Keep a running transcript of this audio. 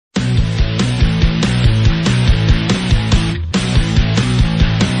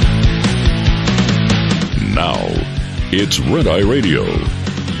It's Red Eye Radio.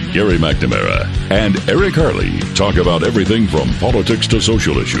 Gary McNamara and Eric Harley talk about everything from politics to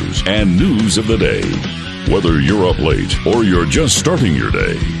social issues and news of the day. Whether you're up late or you're just starting your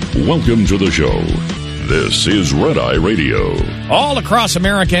day, welcome to the show. This is Red Eye Radio. All across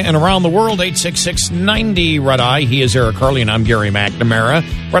America and around the world, 866-90-RED-EYE. He is Eric Harley, and I'm Gary McNamara.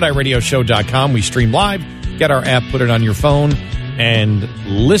 RedEyeRadioshow.com. We stream live. Get our app, put it on your phone, and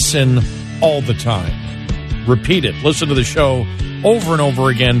listen all the time. Repeat it. Listen to the show over and over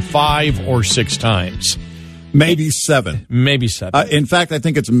again 5 or 6 times. Maybe 7. Maybe 7. In fact, I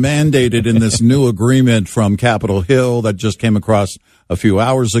think it's mandated in this new agreement from Capitol Hill that just came across a few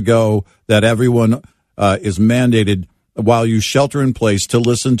hours ago that everyone is mandated while you shelter in place to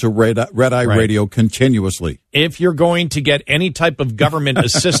listen to Red Eye Radio continuously. If you're going to get any type of government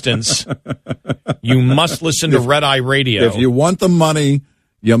assistance, you must listen to Red Eye Radio. If you want the money,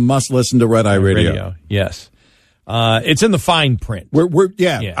 you must listen to Red Eye Radio. Yes. It's in the fine print. We're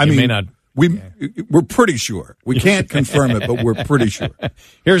pretty sure. We can't confirm it, but we're pretty sure.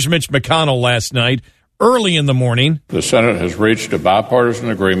 Here's Mitch McConnell last night, early in the morning. The Senate has reached a bipartisan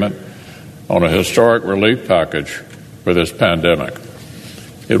agreement on a historic relief package for this pandemic.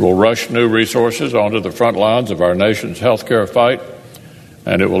 It will rush new resources onto the front lines of our nation's healthcare fight,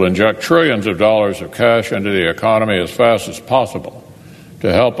 and it will inject trillions of dollars of cash into the economy as fast as possible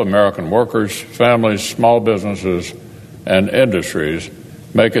to help American workers, families, small businesses, and industries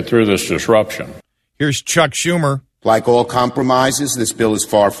make it through this disruption. Here's Chuck Schumer. Like all compromises, this bill is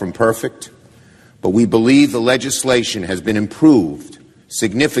far from perfect, but we believe the legislation has been improved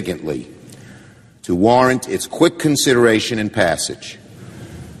significantly to warrant its quick consideration and passage,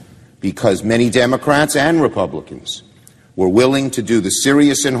 because many Democrats and Republicans were willing to do the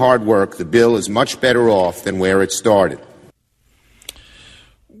serious and hard work. The bill is much better off than where it started.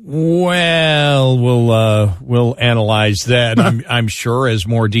 Well, we'll analyze that. I'm sure as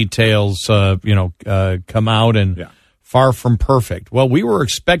more details come out, and far from perfect. Well, we were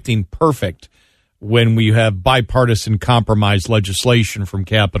expecting perfect when we have bipartisan compromise legislation from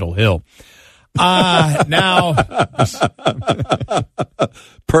Capitol Hill. Now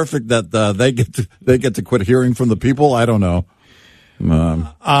perfect that they get to quit hearing from the people. I don't know.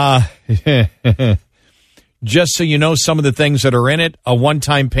 Just so you know, some of the things that are in it: a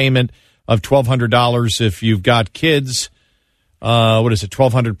one-time payment of $1,200 if you've got kids. What is it?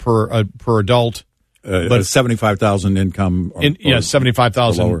 $1,200 per adult. But 75,000 income.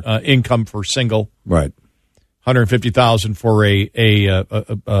 75,000 income for single. Right. 150,000 for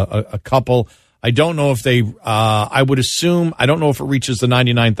a couple. I don't know if they. I would assume. I don't know if it reaches the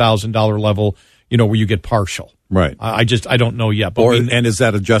 $99,000 level. Where you get partial. Right. I don't know yet. But and is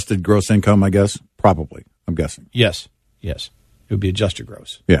that adjusted gross income? I guess probably. I'm guessing. Yes. It would be adjusted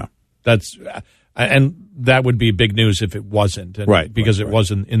gross. Yeah. And that would be big news if it wasn't. Right. Because it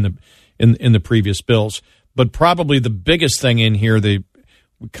wasn't in the previous bills. But probably the biggest thing in here, the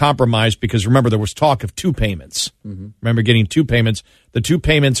compromise, because remember there was talk of 2 payments. Mm-hmm. Remember getting 2 payments. The 2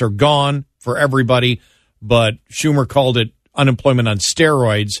 payments are gone for everybody, but Schumer called it unemployment on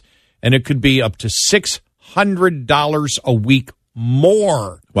steroids, and it could be up to $600 a week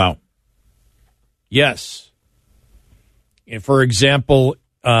more. Wow. Yes. For example,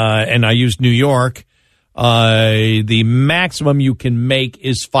 and I use New York, the maximum you can make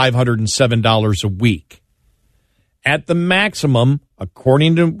is $507 a week. At the maximum,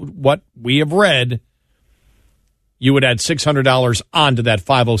 according to what we have read, you would add $600 onto that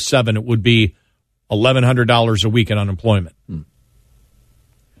 $507. It would be $1,100 a week in unemployment.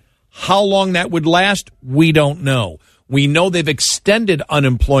 How long that would last, we don't know. We know they've extended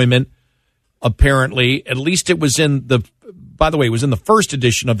unemployment, apparently. At least it was in the first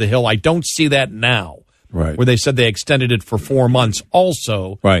edition of the Hill. I don't see that now. Right. Where they said they extended it for 4 months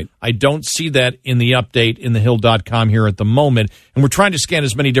also. Right. I don't see that in the update in thehill.com here at the moment. And we're trying to scan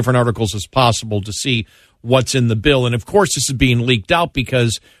as many different articles as possible to see what's in the bill. And, of course, this is being leaked out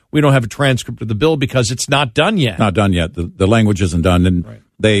because we don't have a transcript of the bill because it's not done yet. Not done yet. The language isn't done. And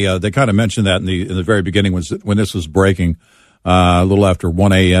they kind of mentioned that in the very beginning when this was breaking, a little after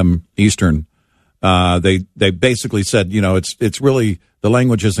 1 a.m. Eastern. They basically said, it's really – the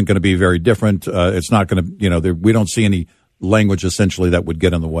language isn't going to be very different. It's not going to, we don't see any language essentially that would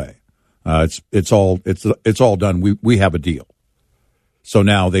get in the way. It's all done. We have a deal. So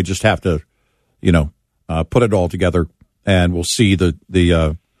now they just have to, put it all together, and we'll see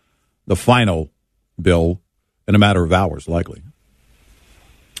the final bill in a matter of hours, likely.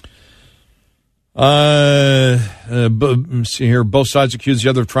 See here, both sides accuse the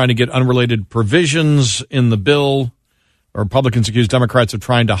other of trying to get unrelated provisions in the bill. Republicans accuse Democrats of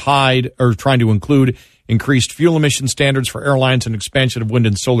trying to include increased fuel emission standards for airlines and expansion of wind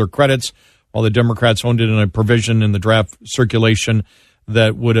and solar credits, while the Democrats honed in on a provision in the draft circulation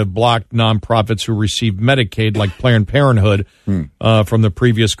that would have blocked nonprofits who receive Medicaid, like Planned Parenthood, from the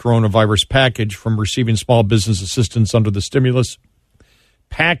previous coronavirus package from receiving small business assistance under the stimulus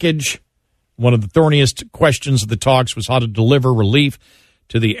package. One of the thorniest questions of the talks was how to deliver relief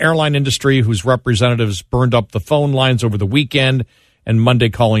to the airline industry, whose representatives burned up the phone lines over the weekend and Monday,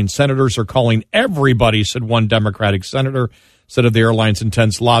 calling senators or calling everybody, said one Democratic senator, said of the airline's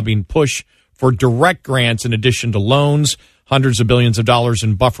intense lobbying push for direct grants in addition to loans. Hundreds of billions of dollars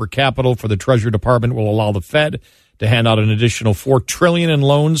in buffer capital for the Treasury Department will allow the Fed to hand out an additional $4 trillion in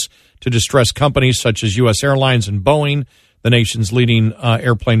loans to distressed companies such as U.S. Airlines and Boeing, the nation's leading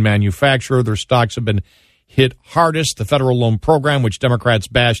airplane manufacturer. Their stocks have been hit hardest. The federal loan program, which Democrats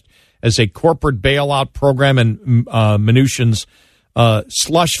bashed as a corporate bailout program, and Mnuchin's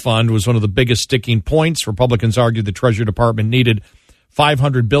slush fund was one of the biggest sticking points. Republicans argued the Treasury Department needed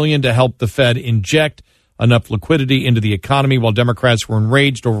 $500 billion to help the Fed inject enough liquidity into the economy, while Democrats were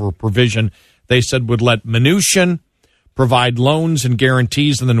enraged over a provision they said would let Mnuchin provide loans and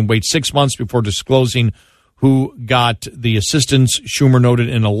guarantees and then wait 6 months before disclosing who got the assistance. Schumer noted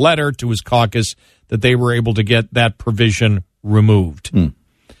in a letter to his caucus that they were able to get that provision removed. Joe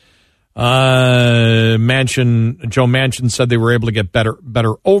Manchin said they were able to get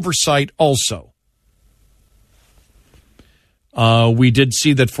better oversight also. We did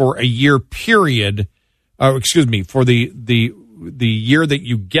see that for a year period, for the year that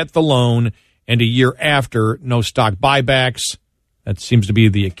you get the loan and a year after, no stock buybacks. That seems to be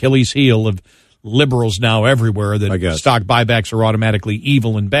the Achilles heel of liberals now everywhere, that stock buybacks are automatically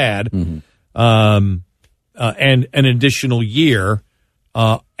evil and bad. And an additional year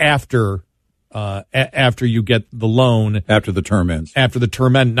after you get the loan. After the term ends. After the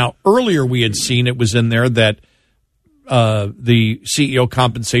term ends. Now, earlier we had seen it was in there that the CEO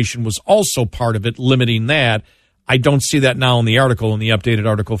compensation was also part of it, limiting that. I don't see that now in the article, in the updated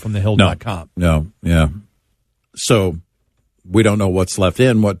article from thehill.com. No, yeah. So we don't know what's left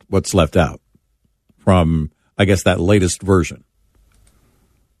in, what's left out from, I guess, that latest version.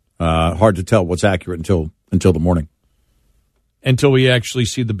 Hard to tell what's accurate until the morning. Until we actually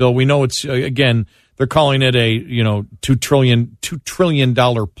see the bill. We know it's, again, they're calling it a, $2 trillion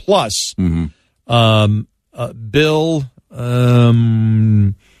plus bill.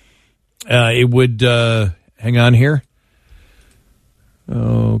 It would, hang on here.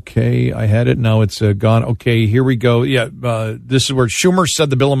 Okay, I had it. Now it's gone. Okay, here we go. Yeah, this is where Schumer said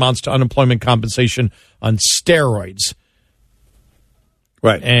the bill amounts to unemployment compensation on steroids.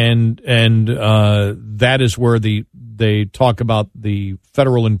 Right. And that is where they talk about the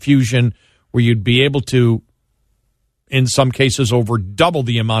federal infusion, where you'd be able to, in some cases, over double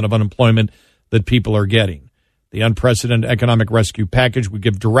the amount of unemployment that people are getting. The unprecedented economic rescue package would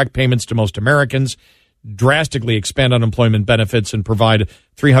give direct payments to most Americans, drastically expand unemployment benefits, and provide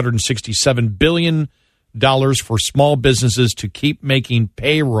 $367 billion for small businesses to keep making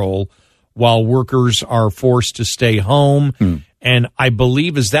payroll while workers are forced to stay home. And I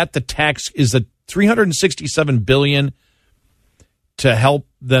believe, is the $367 billion to help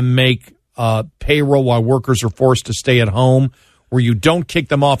them make payroll while workers are forced to stay at home, where you don't kick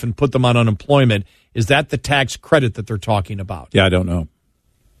them off and put them on unemployment? Is that the tax credit that they're talking about? Yeah, I don't know.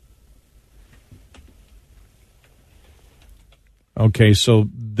 Okay, so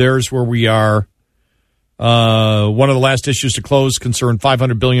there's where we are. One of the last issues to close concerned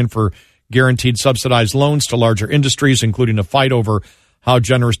 $500 billion for guaranteed subsidized loans to larger industries, including a fight over how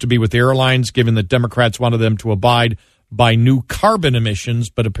generous to be with the airlines, given that Democrats wanted them to abide by new carbon emissions,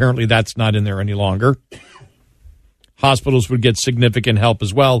 but apparently that's not in there any longer. Hospitals would get significant help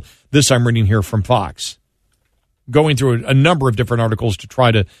as well. This I'm reading here from Fox. Going through a number of different articles to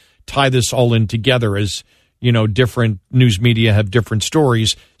try to tie this all in together, as different news media have different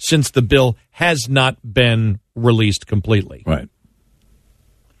stories, since the bill has not been released completely. Right.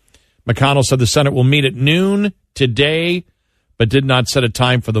 McConnell said the Senate will meet at noon today, but did not set a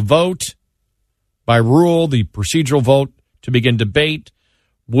time for the vote. By rule, the procedural vote to begin debate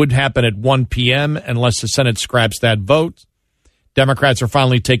would happen at 1 p.m. unless the Senate scraps that vote. Democrats are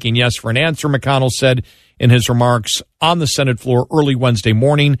finally taking yes for an answer, McConnell said in his remarks on the Senate floor early Wednesday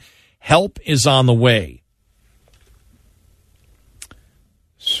morning. Help is on the way.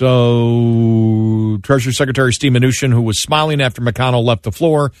 So Treasury Secretary Steve Mnuchin, who was smiling after McConnell left the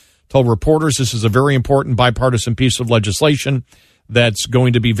floor, told reporters this is a very important bipartisan piece of legislation that's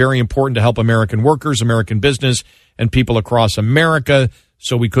going to be very important to help American workers, American business, and people across America.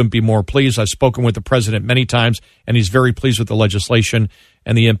 So we couldn't be more pleased. I've spoken with the president many times, and he's very pleased with the legislation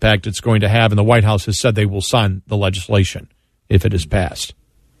and the impact it's going to have. And the White House has said they will sign the legislation if it is passed.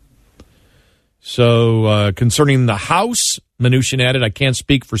 So concerning the House, Mnuchin added, I can't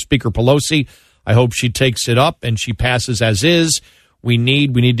speak for Speaker Pelosi. I hope she takes it up and she passes as is. We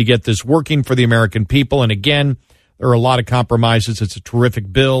need to get this working for the American people. And again, there are a lot of compromises. It's a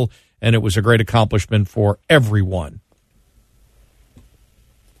terrific bill, and it was a great accomplishment for everyone.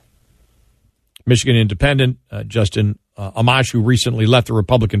 Michigan Independent, Justin Amash, who recently left the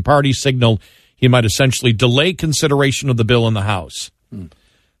Republican Party, signaled he might essentially delay consideration of the bill in the House.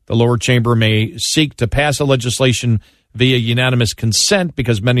 The lower chamber may seek to pass a legislation via unanimous consent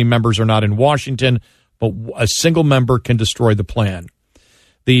because many members are not in Washington, but a single member can destroy the plan.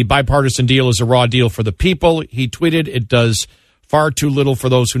 The bipartisan deal is a raw deal for the people. He tweeted, it does far too little for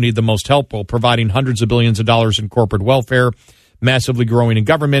those who need the most help while providing hundreds of billions of dollars in corporate welfare, massively growing in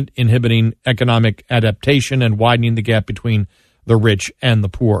government, inhibiting economic adaptation, and widening the gap between the rich and the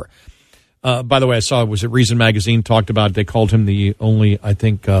poor. By the way, I saw, was it Reason Magazine talked about, they called him the only, I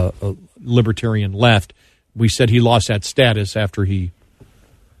think, libertarian left. We said he lost that status after he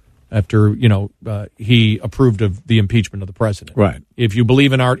approved of the impeachment of the president. Right. If you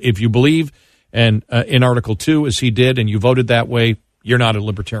believe in in Article 2, as he did, and you voted that way, you're not a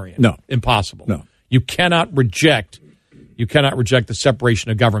libertarian. No. Impossible. No. You cannot reject the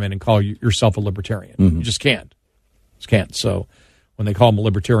separation of government and call yourself a libertarian. Mm-hmm. You just can't. So when they call him a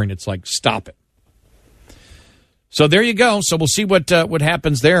libertarian, it's like, stop it. So there you go. So we'll see what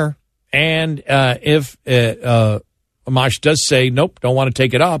happens there. And if Amash does say, nope, don't want to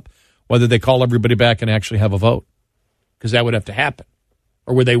take it up, whether they call everybody back and actually have a vote, because that would have to happen.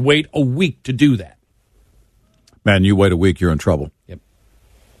 Or would they wait a week to do that? Man, you wait a week, you're in trouble. Yep.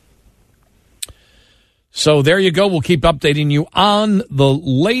 So there you go. We'll keep updating you on the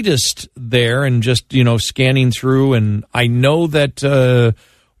latest there and just, scanning through. And I know that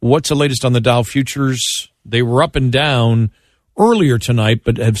what's the latest on the Dow futures? They were up and down earlier tonight,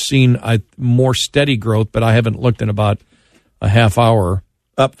 but have seen more steady growth, but I haven't looked in about a half hour.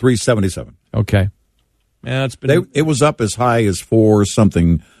 Up 377. Okay. Yeah, it was up as high as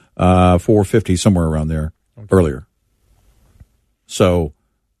 450, somewhere around there earlier. So,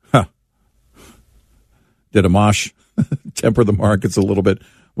 did Amash temper the markets a little bit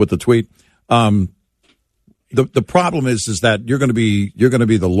with the tweet? The problem is that you're going to be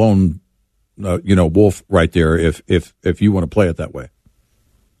the lone wolf right there if you want to play it that way.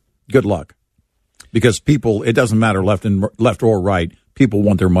 Good luck, because people, it doesn't matter left or right. People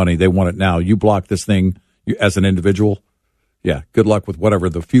want their money; they want it now. You block this thing as an individual. Yeah, good luck with whatever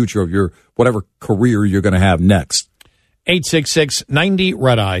the future of whatever career you're going to have next.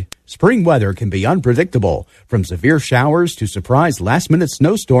 866-90-RED-EYE. Spring weather can be unpredictable, from severe showers to surprise last-minute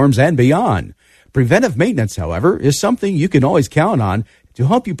snowstorms and beyond. Preventive maintenance, however, is something you can always count on to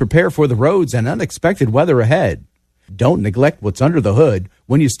help you prepare for the roads and unexpected weather ahead. Don't neglect what's under the hood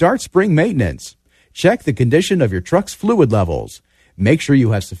when you start spring maintenance. Check the condition of your truck's fluid levels. Make sure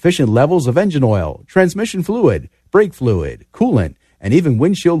you have sufficient levels of engine oil, transmission fluid, brake fluid, coolant, and even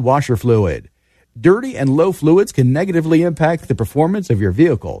windshield washer fluid. Dirty and low fluids can negatively impact the performance of your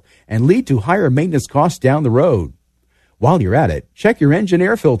vehicle and lead to higher maintenance costs down the road. While you're at it, check your engine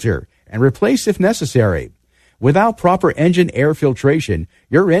air filter and replace if necessary. Without proper engine air filtration,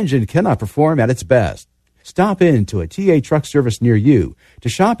 your engine cannot perform at its best. Stop in to a TA Truck Service near you to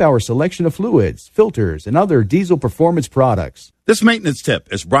shop our selection of fluids, filters, and other diesel performance products. This maintenance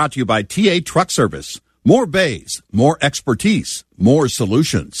tip is brought to you by TA Truck Service. More bays, more expertise, more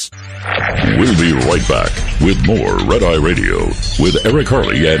solutions. We'll be right back with more Red Eye Radio with Eric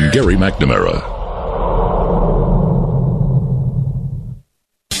Harley and Gary McNamara.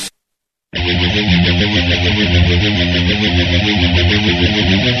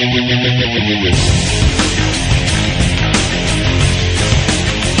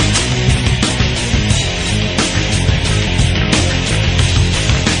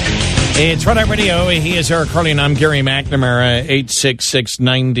 It's Red Eye Radio. He is Eric Harley, and I'm Gary McNamara.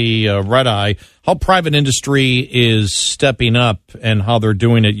 866-90-RED-EYE. How private industry is stepping up and how they're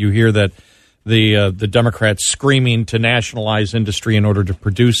doing it. You hear that the Democrats screaming to nationalize industry in order to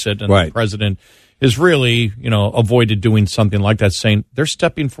produce it, and right. The president is really, avoided doing something like that, saying they're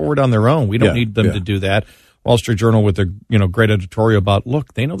stepping forward on their own. We don't need them to do that. Wall Street Journal with a great editorial about,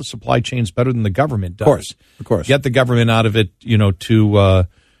 look, they know the supply chain's better than the government does. Of course. Get the government out of it,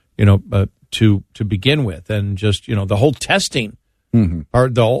 to begin with, and just the whole testing, or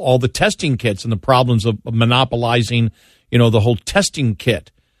all the testing kits, and the problems of monopolizing, the whole testing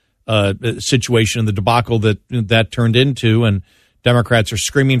kit situation, and the debacle that turned into, and Democrats are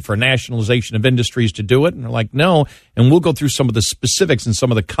screaming for nationalization of industries to do it. And they're like, no. And we'll go through some of the specifics and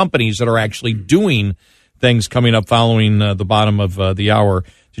some of the companies that are actually doing things coming up following the bottom of the hour.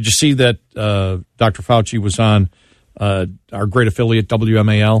 Did you see that Dr. Fauci was on our great affiliate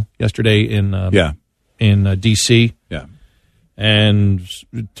WMAL yesterday in D.C.? Yeah. And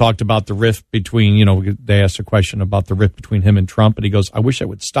talked about the rift between, they asked a question about the rift between him and Trump, and he goes, I wish I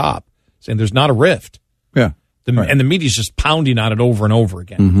would stop, saying there's not a rift. Yeah. Right. And the media's just pounding on it over and over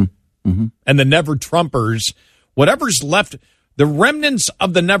again. Mm-hmm. Mm-hmm. And the Never-Trumpers, whatever's left, the remnants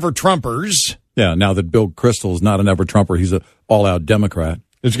of the Never-Trumpers. Yeah, now that Bill Kristol is not a Never-Trumper, he's an all-out Democrat.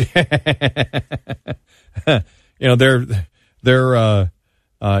 They're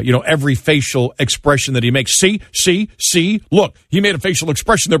every facial expression that he makes. See, look, he made a facial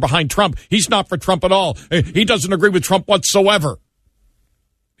expression there behind Trump. He's not for Trump at all. He doesn't agree with Trump whatsoever.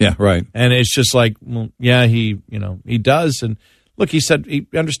 Yeah, right. And it's just like, well, yeah, he does. And look, he said he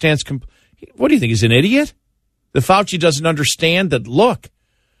understands. What do you think? He's an idiot? The Fauci doesn't understand that, look,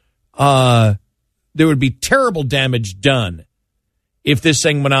 there would be terrible damage done if this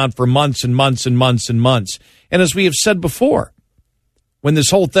thing went on for months and months and months and months. And as we have said before, when this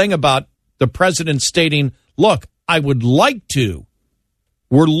whole thing about the president stating, look, I would like to,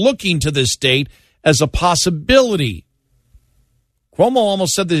 we're looking to this date as a possibility. Cuomo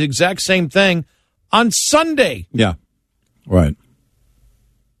almost said the exact same thing on Sunday. Yeah, right.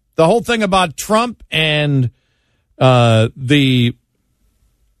 The whole thing about Trump and I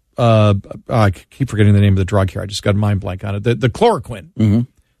keep forgetting the name of the drug here. I just got a mind blank on it. The chloroquine,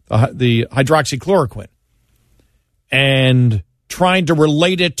 the hydroxychloroquine, and trying to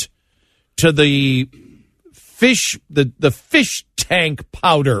relate it to the fish tank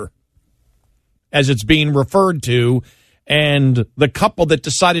powder, as it's being referred to, and the couple that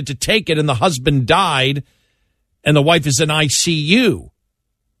decided to take it and the husband died and the wife is in ICU.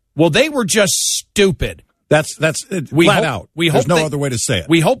 Well, they were just stupid. That's flat out. There's no other way to say it.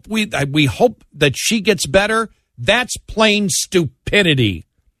 We hope that she gets better. That's plain stupidity.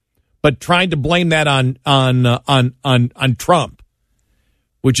 But trying to blame that on Trump,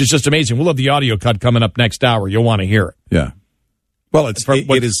 which is just amazing. We'll have the audio cut coming up next hour. You'll want to hear it. Yeah. Well, it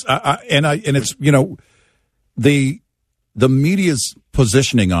is, and it's the media's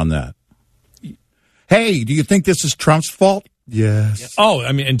positioning on that. Hey, do you think this is Trump's fault? Yes. Oh,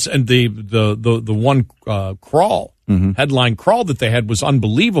 I mean, and the one crawl, headline crawl that they had was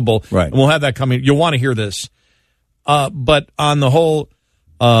unbelievable. Right. And we'll have that coming. You'll want to hear this. But on the whole,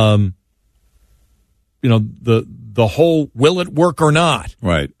 the whole, will it work or not?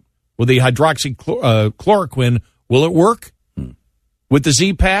 Right. With the hydroxychloroquine, will it work? With the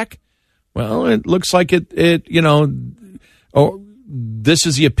Z-Pack? Well, it looks like this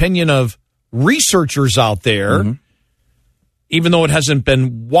is the opinion of researchers out there. Even though it hasn't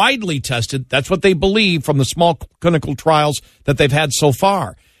been widely tested, that's what they believe from the small clinical trials that they've had so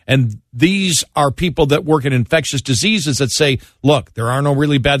far. And these are people that work in infectious diseases that say, look, there are no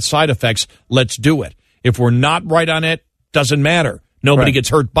really bad side effects. Let's do it. If we're not right on it, doesn't matter. Nobody gets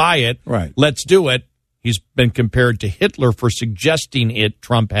hurt by it. Right. Let's do it. He's been compared to Hitler for suggesting it,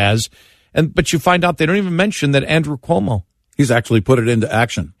 Trump has. But you find out they don't even mention that Andrew Cuomo. He's actually put it into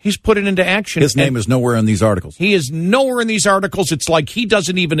action. He's put it into action. His name is nowhere in these articles. He is nowhere in these articles. It's like he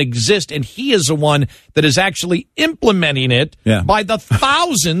doesn't even exist, and he is the one that is actually implementing it by the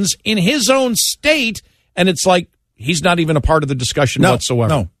thousands in his own state, and it's like he's not even a part of the discussion whatsoever.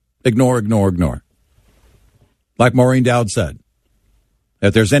 No, ignore. Like Maureen Dowd said,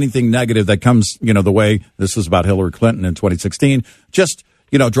 if there's anything negative that comes, the way this was about Hillary Clinton in 2016, just,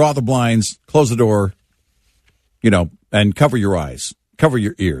 draw the blinds, close the door, and cover your eyes, cover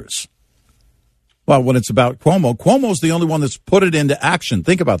your ears. Well, when it's about Cuomo's the only one that's put it into action.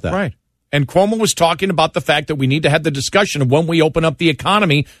 Think about that. Right. And Cuomo was talking about the fact that we need to have the discussion of when we open up the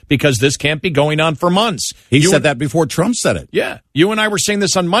economy because this can't be going on for months. He said that before Trump said it. Yeah. You and I were saying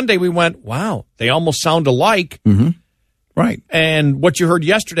this on Monday. We went, wow, they almost sound alike. Mm-hmm. Right. And what you heard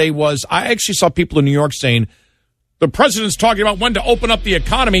yesterday was, I actually saw people in New York saying, the president's talking about when to open up the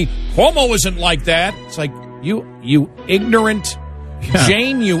economy. Cuomo isn't like that. It's like, you ignorant,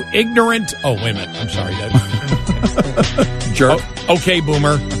 Jane, you ignorant. Oh, wait a minute. I'm sorry. Jerk. Oh, okay,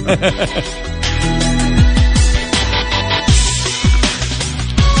 boomer.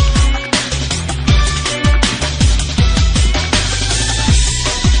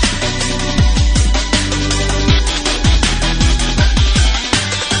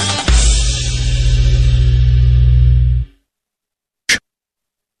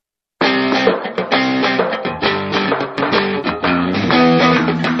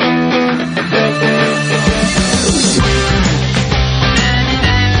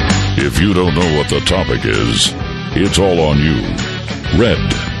 you don't know what the topic is, it's all on you. Red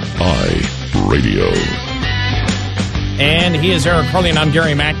Eye Radio. And he is Eric Harley, and I'm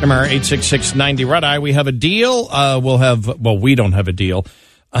Gary McNamara, 866-90 Red Eye. We have a deal. We don't have a deal.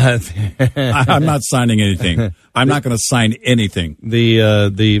 I'm not signing anything. I'm not going to sign anything. The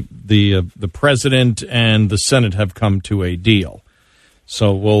president and the Senate have come to a deal.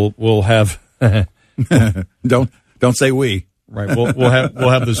 So we'll have Don't say we. Right. We'll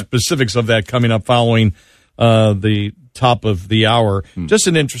have the specifics of that coming up following the top of the hour. Just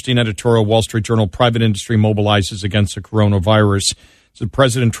an interesting editorial. Wall Street Journal: private industry mobilizes against the coronavirus. So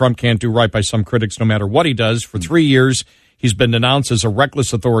President Trump can't do right by some critics no matter what he does. For 3 years, he's been denounced as a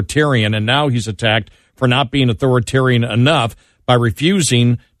reckless authoritarian, and now he's attacked for not being authoritarian enough by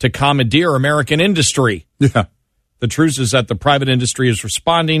refusing to commandeer American industry. Yeah. The truth is that the private industry is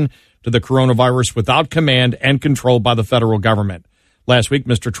responding to the coronavirus without command and control by the federal government. Last week,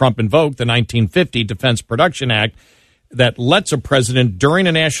 Mr. Trump invoked the 1950 Defense Production Act that lets a president, during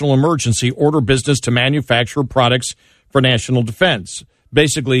a national emergency, order business to manufacture products for national defense.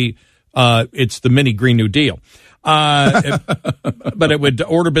 Basically, it's the mini Green New Deal. But it would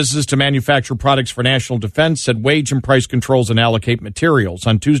order businesses to manufacture products for national defense, set wage and price controls, and allocate materials.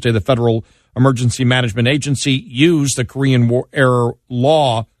 On Tuesday, the Federal Emergency Management Agency used the Korean War era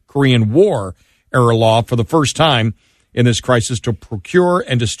law for the first time in this crisis to procure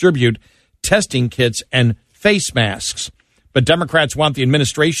and distribute testing kits and face masks. But Democrats want the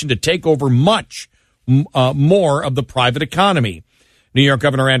administration to take over much more of the private economy. New York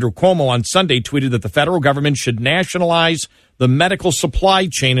Governor Andrew Cuomo on Sunday tweeted that the federal government should nationalize the medical supply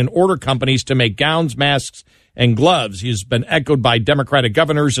chain and order companies to make gowns, masks, and gloves. He has been echoed by Democratic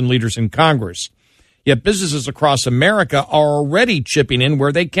governors and leaders in Congress. Yet businesses across America are already chipping in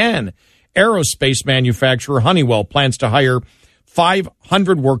where they can. Aerospace manufacturer Honeywell plans to hire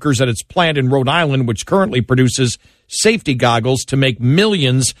 500 workers at its plant in Rhode Island, which currently produces safety goggles to make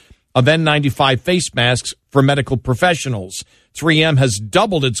millions of N95 face masks for medical professionals. 3M has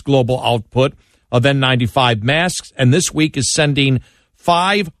doubled its global output of N95 masks, and this week is sending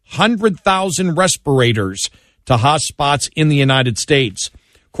 500,000 respirators to hotspots in the United States.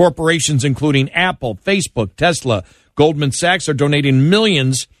 Corporations including Apple, Facebook, Tesla, Goldman Sachs are donating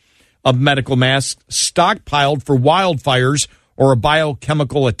millions of medical masks stockpiled for wildfires or a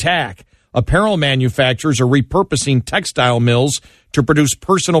biochemical attack. Apparel manufacturers are repurposing textile mills to produce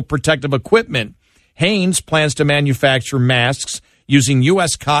personal protective equipment. Hanes plans to manufacture masks using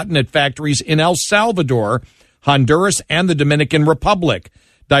U.S. cotton at factories in El Salvador, Honduras, and the Dominican Republic.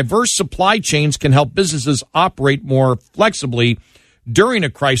 Diverse supply chains can help businesses operate more flexibly during a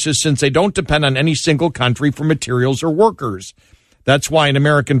crisis since they don't depend on any single country for materials or workers. That's why an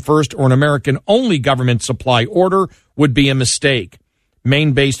American first or an American only government supply order would be a mistake.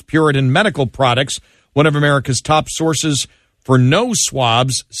 Maine-based Puritan Medical Products, one of America's top sources for nose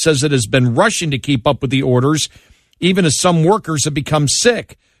swabs, says it has been rushing to keep up with the orders, even as some workers have become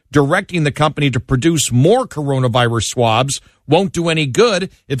sick. Directing the company to produce more coronavirus swabs won't do any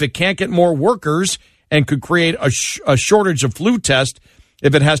good if it can't get more workers, and could create a shortage of flu tests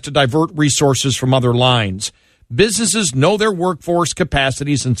if it has to divert resources from other lines. Businesses know their workforce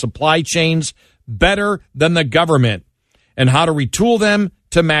capacities and supply chains better than the government, and how to retool them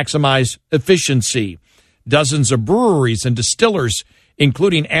to maximize efficiency. Dozens of breweries and distillers,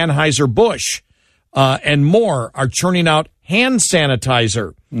 including Anheuser-Busch and more, are churning out hand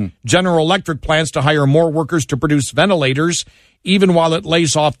sanitizer. General Electric plans to hire more workers to produce ventilators, even while it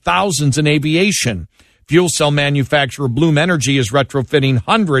lays off thousands in aviation. Fuel cell manufacturer Bloom Energy is retrofitting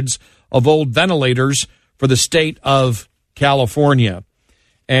hundreds of old ventilators for the state of California.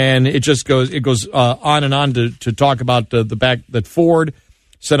 And it goes on and on to talk about the fact that Ford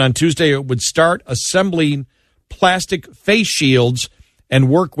said on Tuesday it would start assembling plastic face shields and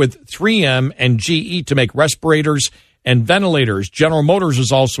work with 3M and GE to make respirators and ventilators. General Motors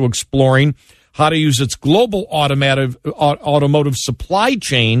is also exploring how to use its global automotive supply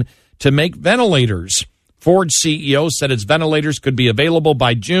chain to make ventilators. Ford's CEO said its ventilators could be available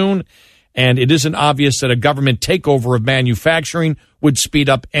by June, and it isn't obvious that a government takeover of manufacturing would speed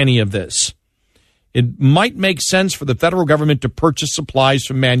up any of this. It might make sense for the federal government to purchase supplies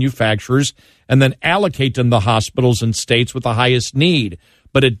from manufacturers and then allocate them to hospitals and states with the highest need.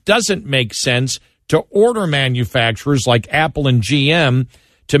 But it doesn't make sense to order manufacturers like Apple and GM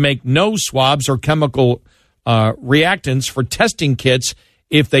to make nose swabs or chemical reactants for testing kits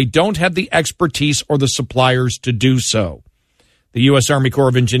if they don't have the expertise or the suppliers to do so. The U.S. Army Corps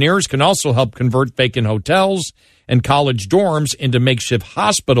of Engineers can also help convert vacant hotels and college dorms into makeshift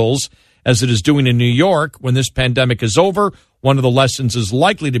hospitals as it is doing in New York. When this pandemic is over, one of the lessons is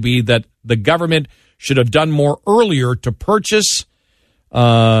likely to be that the government should have done more earlier to purchase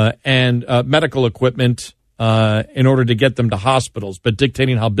and medical equipment in order to get them to hospitals. But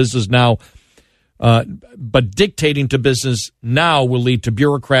dictating to business now will lead to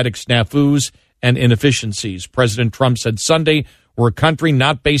bureaucratic snafus and inefficiencies. President Trump said Sunday, "We're a country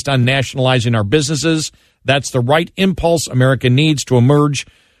not based on nationalizing our businesses. That's the right impulse America needs to emerge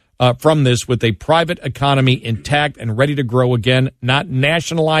from this with a private economy intact and ready to grow again, not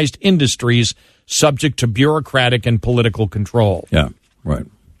nationalized industries subject to bureaucratic and political control." Yeah, right.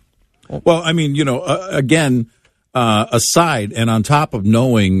 Well, I mean, again, aside and on top of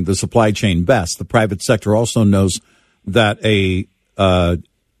knowing the supply chain best, the private sector also knows that a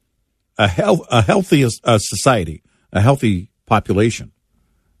healthy society, a healthy population,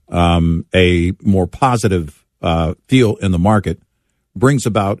 a more positive feel in the market brings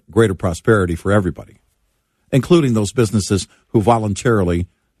about greater prosperity for everybody, including those businesses who voluntarily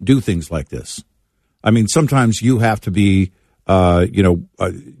do things like this. I mean, sometimes you have to be,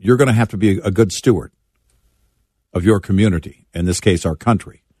 you're going to have to be a good steward of your community, in this case, our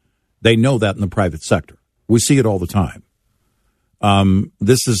country. They know that in the private sector. We see it all the time.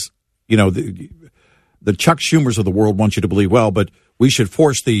 This is, the Chuck Schumers of the world want you to believe, well, but we should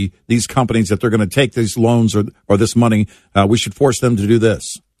force these companies, if they're going to take these loans or this money, we should force them to do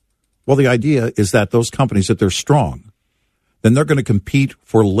this. Well, the idea is that those companies, if they're strong, then they're going to compete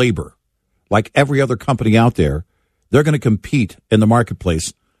for labor. Like every other company out there, they're going to compete in the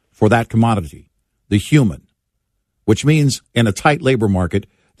marketplace for that commodity, the human, which means in a tight labor market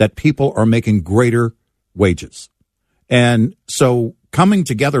that people are making greater wages. And so coming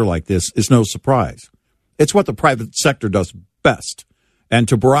together like this is no surprise. It's what the private sector does best. And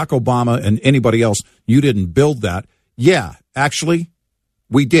to Barack Obama and anybody else, you didn't build that. Yeah, actually,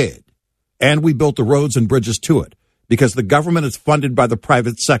 we did. And we built the roads and bridges to it because the government is funded by the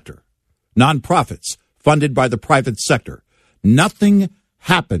private sector. Nonprofits funded by the private sector. Nothing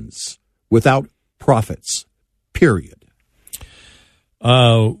happens without profits, period.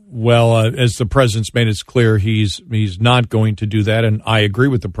 As the president's made it clear, he's not going to do that, and I agree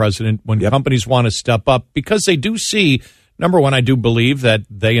with the president. When companies want to step up, because they do see, number one, I do believe that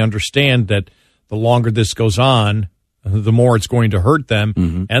they understand that the longer this goes on, the more it's going to hurt them.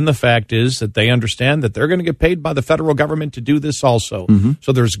 Mm-hmm. And the fact is that they understand that they're going to get paid by the federal government to do this also. Mm-hmm.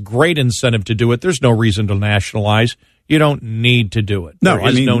 So there's great incentive to do it. There's no reason to nationalize. You don't need to do it. No, there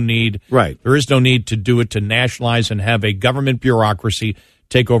is no need. Right. There is no need to do it to nationalize and have a government bureaucracy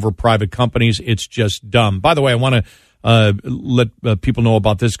take over private companies. It's just dumb. By the way, I want to let people know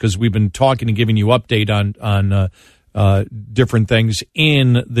about this because we've been talking and giving you update on different things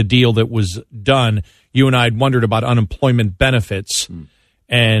in the deal that was done. You and I had wondered about unemployment benefits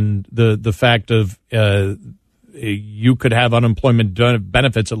and the fact of you could have unemployment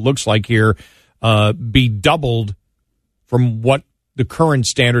benefits, it looks like here, be doubled from what the current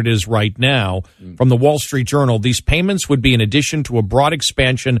standard is right now. From the Wall Street Journal, these payments would be in addition to a broad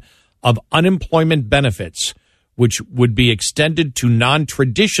expansion of unemployment benefits, which would be extended to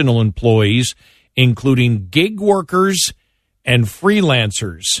non-traditional employees, including gig workers and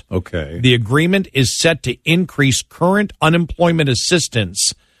freelancers. Okay. The agreement is set to increase current unemployment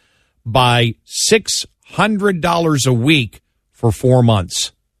assistance by $600 a week for 4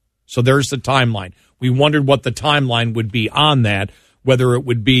 months. So there's the timeline. We wondered what the timeline would be on that, whether it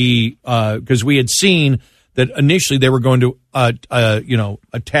would be because we had seen that initially they were going to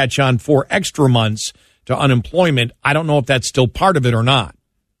attach on 4 extra months to unemployment. I don't know if that's still part of it or not,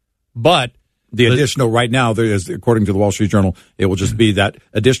 but the additional right now, there is, according to the Wall Street Journal, it will just be that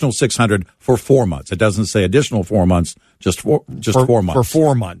additional $600 for 4 months. It doesn't say additional 4 months, just 4 months. For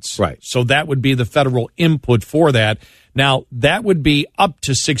 4 months. Right. So that would be the federal input for that. Now, that would be up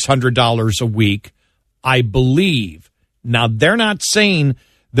to $600 a week, I believe. Now, they're saying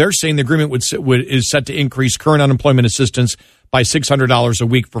the agreement is set to increase current unemployment assistance by $600 a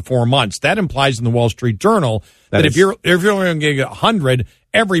week for 4 months. That implies in the Wall Street Journal that if you're only going to get 100,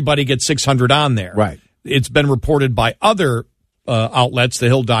 everybody gets 600 on there. Right. It's been reported by other outlets,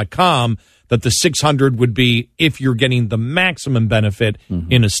 thehill.com, that the 600 would be if you're getting the maximum benefit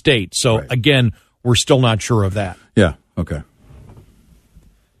in a state. So, again, we're still not sure of that. Yeah, okay.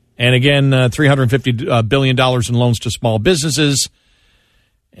 And again, $350 billion in loans to small businesses.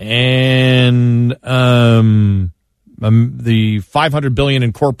 And the $500 billion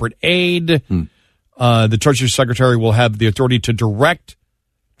in corporate aid. The Treasury Secretary will have the authority to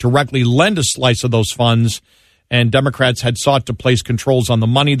directly lend a slice of those funds, and Democrats had sought to place controls on the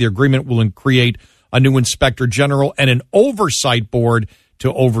money. The agreement will create a new inspector general and an oversight board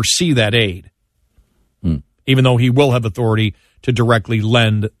to oversee that aid, even though he will have authority to directly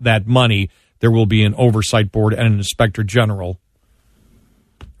lend that money. There will be an oversight board and an inspector general.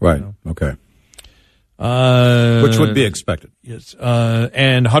 Right. Okay. Which would be expected. Yes.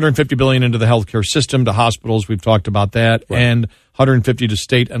 And $150 billion into the healthcare system, to hospitals. We've talked about that. Right. And $150 to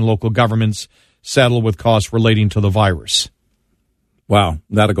state and local governments saddled with costs relating to the virus. Wow,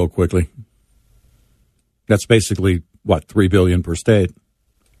 that'll go quickly. That's basically what, $3 billion per state.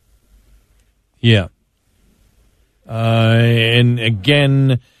 Yeah. And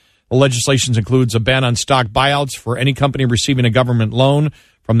again, the legislation includes a ban on stock buyouts for any company receiving a government loan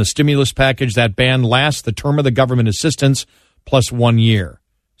from the stimulus package. That ban lasts the term of the government assistance plus 1 year.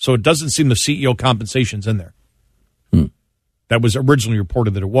 So it doesn't seem the CEO compensation's in there. That was originally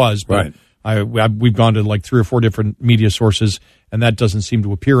reported that it was, but right. We've gone to like 3 or 4 different media sources, and that doesn't seem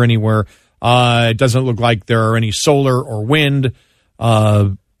to appear anywhere. It doesn't look like there are any solar or wind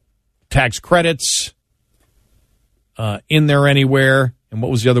tax credits in there anywhere. And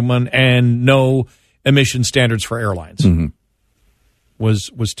what was the other one? And no emission standards for airlines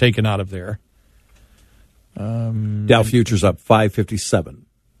was taken out of there. Dow futures up 557.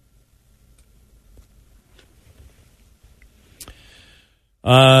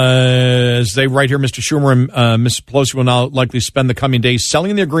 As they write here, Mr. Schumer and Ms. Pelosi will now likely spend the coming days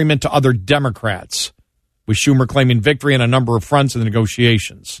selling the agreement to other Democrats, with Schumer claiming victory on a number of fronts in the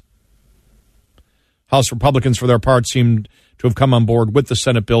negotiations. House Republicans, for their part, seemed to have come on board with the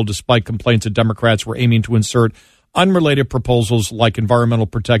Senate bill, despite complaints that Democrats were aiming to insert unrelated proposals like environmental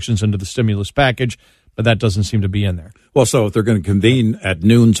protections into the stimulus package, but that doesn't seem to be in there. Well, so if they're going to convene at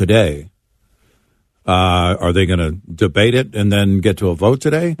noon today, are they going to debate it and then get to a vote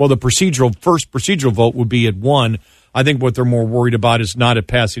today? Well, the first procedural vote would be at 1. I think what they're more worried about is not it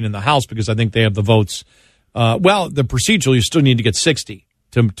passing in the House, because I think they have the votes. The procedural, you still need to get 60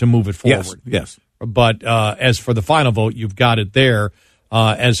 to move it forward. Yes. But as for the final vote, you've got it there.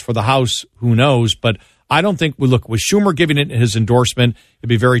 As for the House, who knows? But I don't think, with Schumer giving it his endorsement, it'd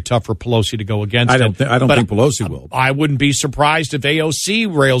be very tough for Pelosi to go against it. I don't think Pelosi will. I wouldn't be surprised if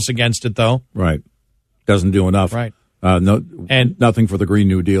AOC rails against it, though. Right. Doesn't do enough. Right. Nothing for the Green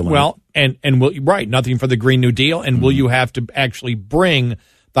New Deal. Nothing for the Green New Deal. And will you have to actually bring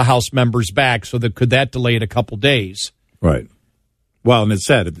the House members back? So could that delay it a couple days? Right. Well, and it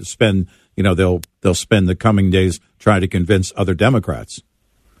said they'll spend the coming days trying to convince other Democrats.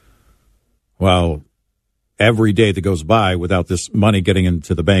 Well, every day that goes by without this money getting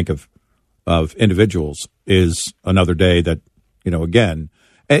into the bank of individuals is another day that, again.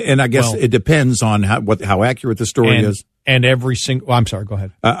 And I guess it depends on how accurate the story is. And every single. I'm sorry. Go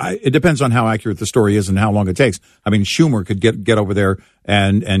ahead. It depends on how accurate the story is and how long it takes. I mean, Schumer could get over there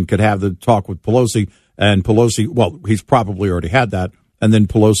and could have the talk with Pelosi, and Pelosi. Well, he's probably already had that, and then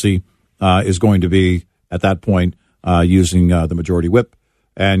Pelosi is going to be at that point using the majority whip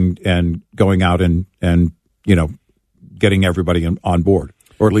and going out and getting everybody on board,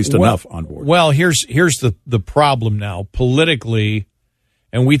 or at least enough on board. Well, here's the problem now politically.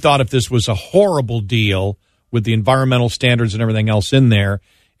 And we thought if this was a horrible deal with the environmental standards and everything else in there,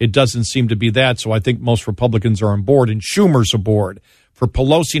 it doesn't seem to be that. So I think most Republicans are on board, and Schumer's aboard. For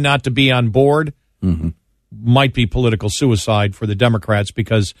Pelosi not to be on board might be political suicide for the Democrats,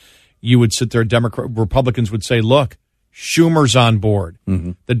 because you would sit there, Republicans would say, look, Schumer's on board.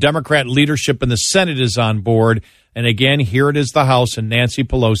 The Democrat leadership in the Senate is on board. And again, here it is, the House and Nancy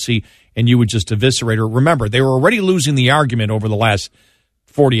Pelosi, and you would just eviscerate her. Remember, they were already losing the argument over the last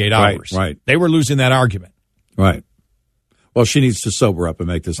 48 hours. Right. They were losing that argument. Right. Well, she needs to sober up and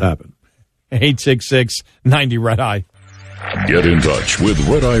make this happen. 866-90-RED-EYE. Get in touch with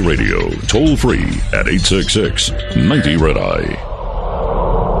Red Eye Radio, toll free at 866-90-RED-EYE.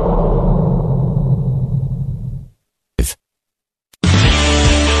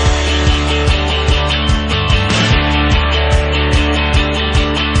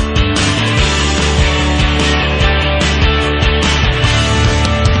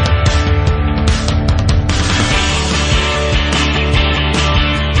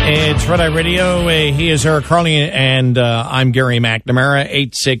 It's Red Eye Radio. He is Eric Carly, and I'm Gary McNamara.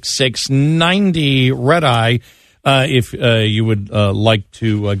 866-90-RED-EYE. If you would like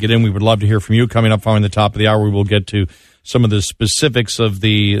to get in, we would love to hear from you. Coming up following the top of the hour, we will get to some of the specifics of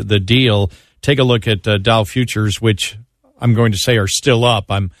the deal. Take a look at Dow futures, which I'm going to say are still up.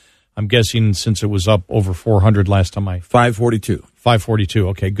 I'm guessing since it was up over 400 last time 542. 542.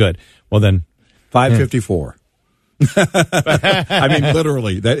 Okay, good. Well then, 554. I mean,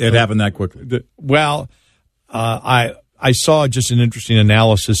 literally, it happened that quickly. Well, I saw just an interesting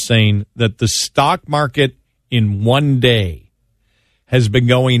analysis saying that the stock market in one day has been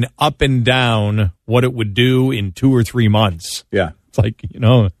going up and down what it would do in 2 or 3 months. Yeah. It's like,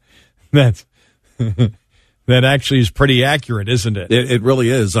 that's that actually is pretty accurate, isn't it? It really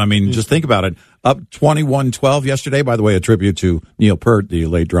is. I mean, just think about it. Up 21-12 yesterday, by the way, a tribute to Neil Peart, the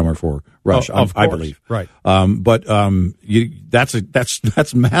late drummer for Rush, I believe. Right. That's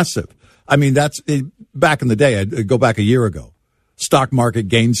massive. I mean, back in the day, I'd go back a year ago. Stock market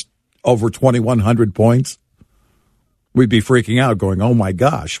gains over 2,100 points. We'd be freaking out going, oh my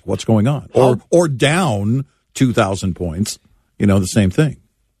gosh, what's going on? Or down 2,000 points, the same thing.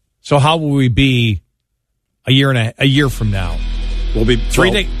 So how will we be a year from now? We'll be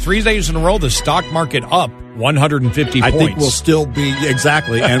 3 days in a row, the stock market up 150 points. I think we'll still be,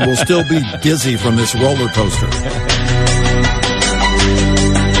 exactly, and we'll still be dizzy from this roller coaster.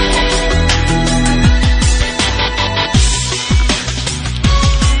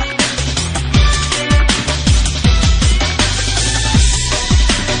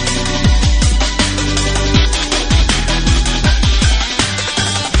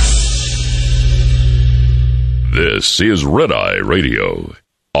 This is Red Eye Radio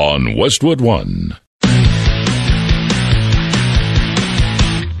on Westwood One.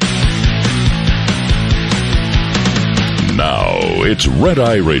 Now it's Red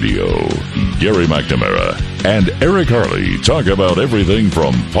Eye Radio. Gary McNamara and Eric Harley talk about everything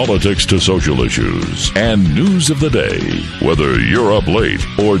from politics to social issues and news of the day. Whether you're up late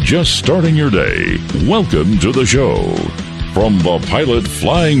or just starting your day, welcome to the show. From the Pilot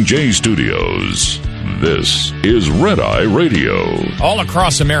Flying J Studios, this is Red Eye Radio. All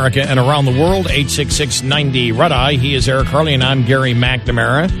across America and around the world, 866-90 Red Eye. He is Eric Harley and I'm Gary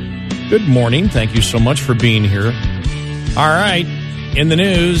McNamara. Good morning. Thank you so much for being here. All right, in the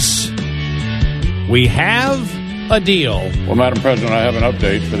news, we have a deal. Well, Madam President, I have an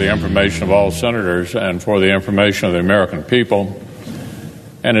update for the information of all senators and for the information of the American people,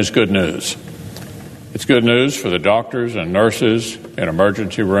 and it's good news. It's good news for the doctors and nurses in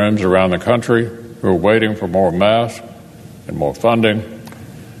emergency rooms around the country who are waiting for more masks and more funding.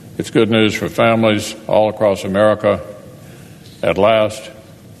 It's good news for families all across America. At last,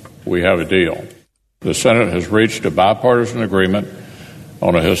 we have a deal. The Senate has reached a bipartisan agreement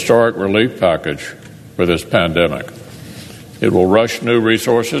on a historic relief package for this pandemic. It will rush new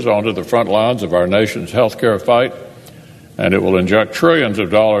resources onto the front lines of our nation's healthcare fight, and it will inject trillions of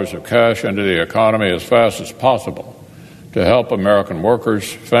dollars of cash into the economy as fast as possible to help American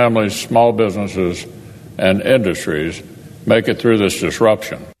workers, families, small businesses, and industries make it through this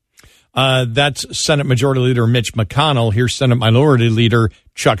disruption. That's Senate Majority Leader Mitch McConnell. Here's Senate Minority Leader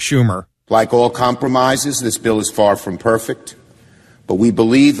Chuck Schumer. Like all compromises, this bill is far from perfect, but we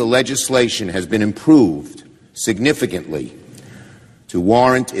believe the legislation has been improved significantly to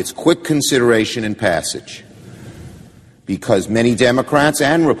warrant its quick consideration and passage, because many Democrats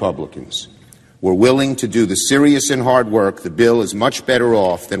and Republicans were willing to do the serious and hard work. The bill is much better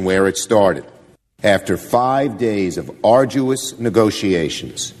off than where it started. After 5 days of arduous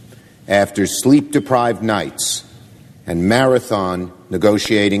negotiations, after sleep-deprived nights and marathon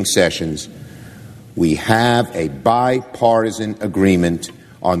negotiating sessions, we have a bipartisan agreement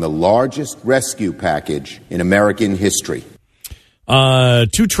on the largest rescue package in American history.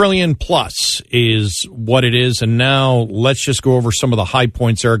 $2 trillion plus is what it is. And now let's just go over some of the high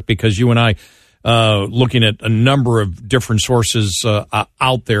points, Eric, because you and I, looking at a number of different sources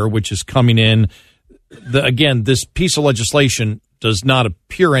out there, which is coming in. Again, this piece of legislation does not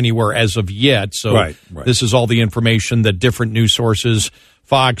appear anywhere as of yet. So right. This is all the information that different news sources,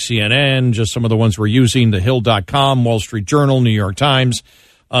 Fox, CNN, just some of the ones we're using, thehill.com, Wall Street Journal, New York Times.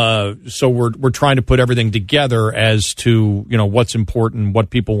 So we're trying to put everything together as to, what's important, what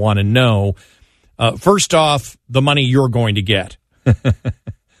people want to know. First off, the money you're going to get.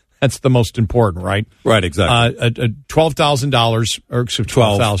 That's the most important, right? Right, exactly. $12,000 or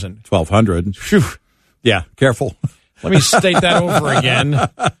 $12,000. $1,200. Yeah, careful. Let me state that over again.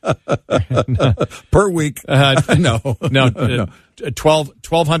 Per week. No,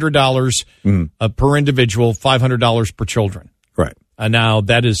 $1,200 per individual, $500 per children. Right. Now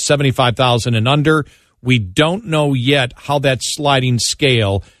that is $75,000 and under. We don't know yet how that sliding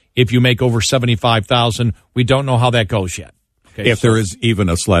scale. If you make over $75,000, we don't know how that goes yet. Okay, if there is even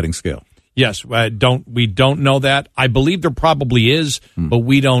a sliding scale. Yes, we don't know that. I believe there probably is, but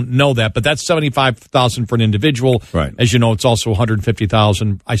we don't know that. But that's $75,000 for an individual. Right. As you know, it's also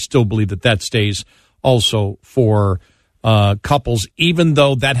 $150,000. I still believe that stays also for couples, even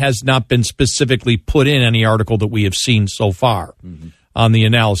though that has not been specifically put in any article that we have seen so far on the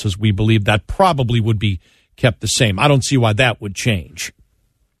analysis. We believe that probably would be kept the same. I don't see why that would change.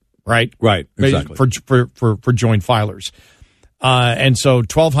 Right. Right. Exactly. For joint filers. And so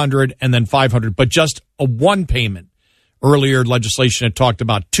 $1,200 and then $500, but just a one payment. Earlier legislation had talked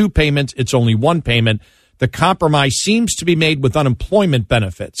about two payments. It's only one payment. The compromise seems to be made with unemployment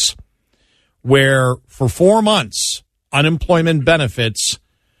benefits, where for 4 months, unemployment benefits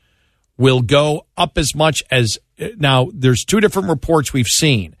will go up as much as, now there's two different reports we've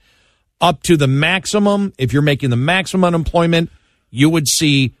seen. Up to the maximum, if you're making the maximum unemployment, you would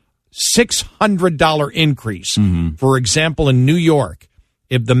see $600 increase. For example, in New York,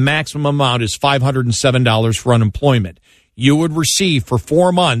 if the maximum amount is $507 for unemployment, you would receive for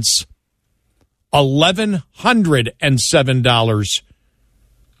 4 months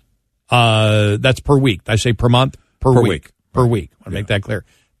 $1,107. That's per week. Did I say per month? Per week. Per week. I want to make that clear.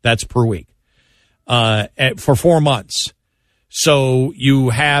 That's per week. For 4 months. So you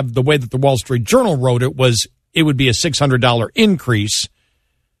have, the way that the Wall Street Journal wrote it was, it would be a $600 increase.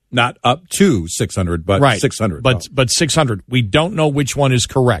 Not up to 600, but right. 600. But 600. We don't know which one is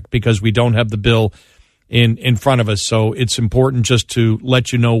correct because we don't have the bill in front of us. So it's important just to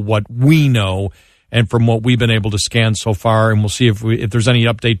let you know what we know and from what we've been able to scan so far. And we'll see if there's any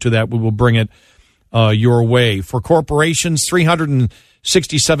update to that. We will bring it your way. For corporations,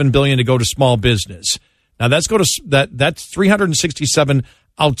 $367 billion to go to small business. Now that's that's $367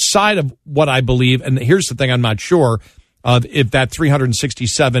 outside of what I believe. And here's the thing: I'm not sure if that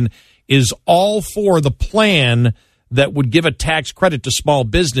 $367 is all for the plan that would give a tax credit to small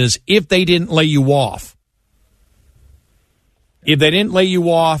business if they didn't lay you off. If they didn't lay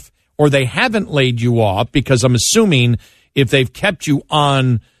you off, or they haven't laid you off, because I'm assuming if they've kept you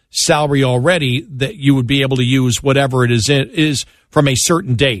on salary already, that you would be able to use whatever it is from a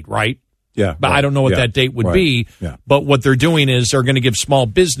certain date, right? Yeah. But right. I don't know what that date would be. Yeah. But what they're doing is they're going to give small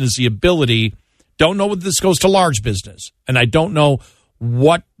business the ability. Don't know whether this goes to large business, and I don't know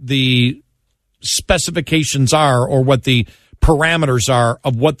what the specifications are or what the parameters are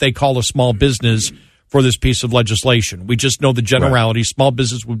of what they call a small business for this piece of legislation. We just know the generality. Right. Small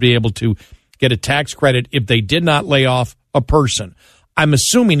business would be able to get a tax credit if they did not lay off a person. I'm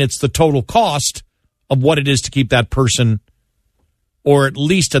assuming it's the total cost of what it is to keep that person, or at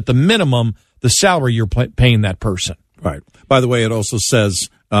least at the minimum, the salary you're paying that person. Right. By the way, it also says,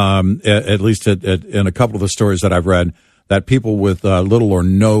 at least in a couple of the stories that I've read, that people with little or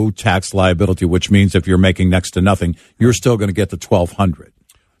no tax liability, which means if you're making next to nothing, you're still going to get the $1,200.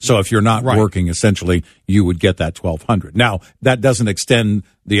 So if you're not working, essentially, you would get that $1,200. Now, that doesn't extend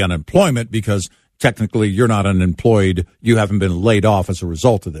the unemployment, because technically you're not unemployed. You haven't been laid off as a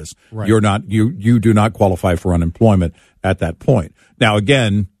result of this. Right. You're not. You do not qualify for unemployment at that point. Now,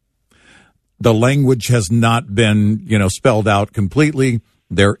 again, the language has not been, spelled out completely.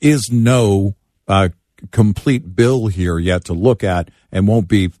 There is no complete bill here yet to look at, and won't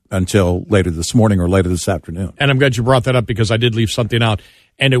be until later this morning or later this afternoon. And I'm glad you brought that up, because I did leave something out.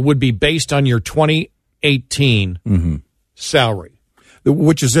 And it would be based on your 2018 salary.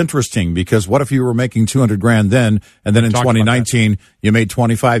 Which is interesting, because what if you were making $200,000 then, and then in 2019 you made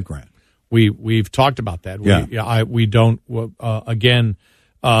 $25,000? We've talked about that. Yeah. We don't. Again,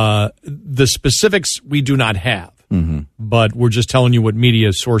 the specifics we do not have, but we're just telling you what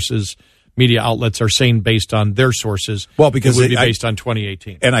media outlets are saying based on their sources. Well, because it would be based on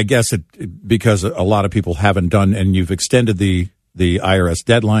 2018, and I guess because a lot of people haven't done, and you've extended the IRS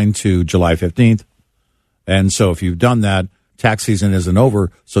deadline to July 15th, and so if you've done that, tax season isn't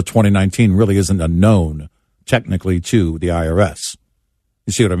over, so 2019 really isn't a known technically to the IRS.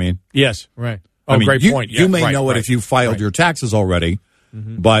 You see what I mean? Yes, right. Oh, great point. You may know it if you filed your taxes already,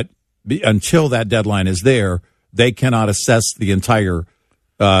 but until that deadline is there, they cannot assess the entire.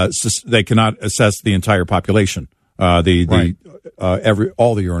 They cannot assess the entire population, all the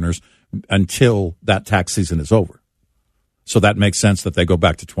earners, until that tax season is over. So that makes sense that they go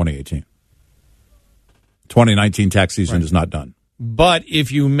back to 2018. 2019 tax season is not done. But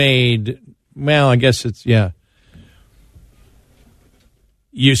if you made, I guess it's So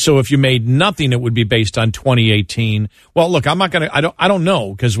if you made nothing, it would be based on 2018. Well, look, I'm not going to. I don't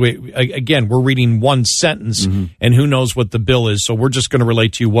know, because we're reading one sentence, and who knows what the bill is. So we're just going to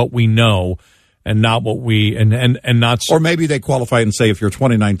relate to you what we know, and not what we and not. Or maybe they qualify and say if your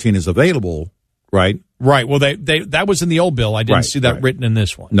 2019 is available, right? Right. Well, they that was in the old bill. I didn't see that written in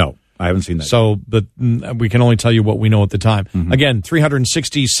this one. No, I haven't seen that. So, but we can only tell you what we know at the time. Again,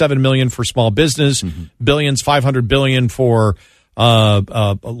 $367 million for small business, $500 billion for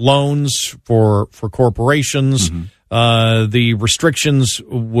loans for corporations. The restrictions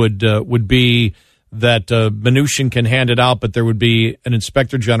would be that Mnuchin can hand it out, but there would be an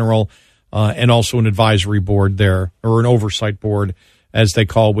inspector general and also an advisory board there, or an oversight board, as they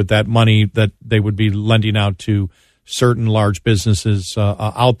call, with that money that they would be lending out to certain large businesses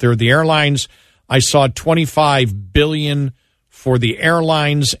out there. The airlines, I saw $25 billion for the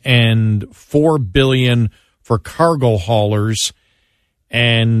airlines and $4 billion for cargo haulers,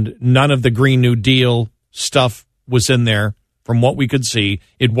 and none of the Green New Deal stuff was in there from what we could see.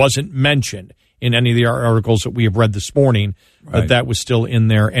 It wasn't mentioned in any of the articles that we have read this morning, but that was still in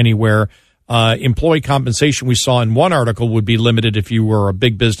there anywhere. Employee compensation we saw in one article would be limited if you were a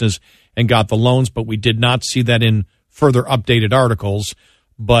big business and got the loans, but we did not see that in further updated articles.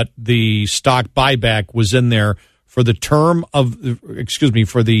 But the stock buyback was in there for the term of,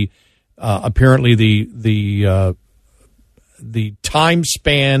 for the apparently the time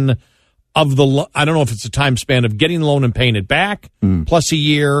span of the, I don't know if it's the time span of getting the loan and paying it back plus a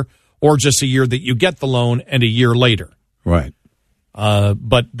year, or just a year that you get the loan and a year later. Right.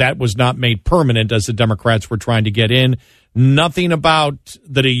 But that was not made permanent as the Democrats were trying to get in. Nothing about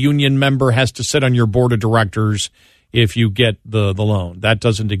that a union member has to sit on your board of directors if you get the loan. That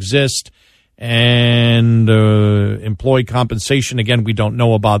doesn't exist. And employee compensation, again, we don't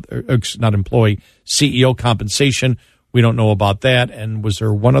know about, not employee, CEO compensation. We don't know about that. And was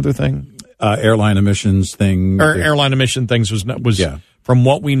there one other thing? Airline emissions thing. Airline emission things was from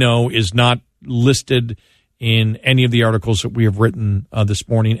what we know, is not listed in any of the articles that we have written this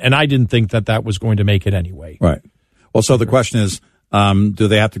morning. And I didn't think that was going to make it anyway. Right. Well, so the question is, do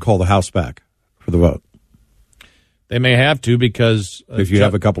they have to call the House back for the vote? They may have to, because if you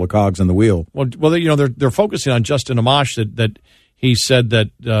have a couple of cogs in the wheel. Well, they're focusing on Justin Amash that he said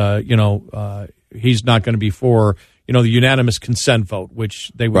that he's not going to be for the unanimous consent vote, which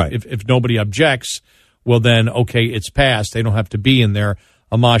they would, right. If nobody objects, well then okay, it's passed. They don't have to be in there.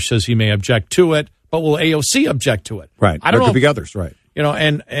 Amash says he may object to it, but will AOC object to it? Right. I don't know. There could be others, right?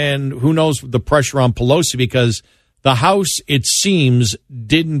 And who knows the pressure on Pelosi, because the House, it seems,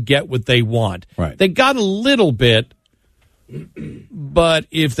 didn't get what they want. Right. They got a little bit. But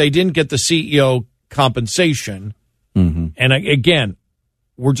if they didn't get the CEO compensation, and again,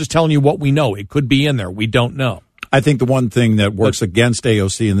 we're just telling you what we know. It could be in there. We don't know. I think the one thing that works against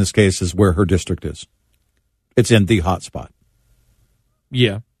AOC in this case is where her district is. It's in the hot spot.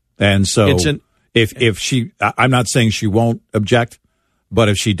 Yeah. And so if she, I'm not saying she won't object, but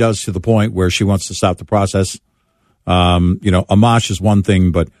if she does to the point where she wants to stop the process, Amash is one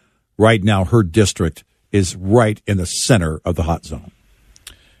thing, but right now her district is right in the center of the hot zone.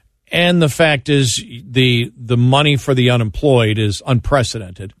 And the fact is the money for the unemployed is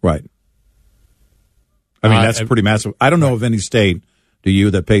unprecedented. Right. I mean, that's pretty massive. I don't know of any state, do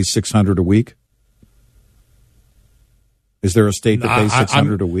you, that pays $600 a week? Is there a state that pays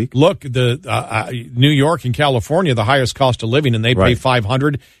 $600 a week? Look, the New York and California, the highest cost of living, and they pay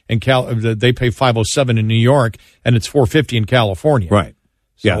 $500, and they pay $507 in New York, and it's $450 in California. Right.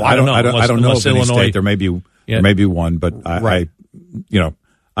 So yeah, I don't know of any state. There may be one, but I'm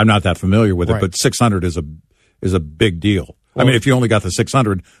not that familiar with it. But $600 is a big deal. Well, I mean, if you only got the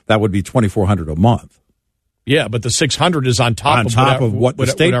 $600, that would be $2,400 a month. Yeah, but the $600 is on top of what the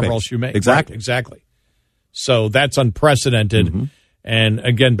state whatever pays. Else you make. Exactly. Right, exactly. So that's unprecedented. Mm-hmm. And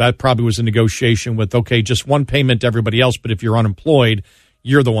again, that probably was a negotiation with, okay, just one payment to everybody else, but if you're unemployed,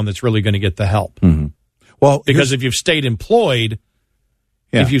 you're the one that's really going to get the help. Mm-hmm. Well, because if you've stayed employed,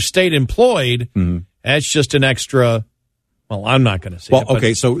 that's just an extra. Well, I'm not going to say. Well,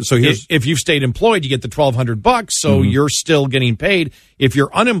 okay, so here's if you've stayed employed, you get the $1,200, so you're still getting paid. If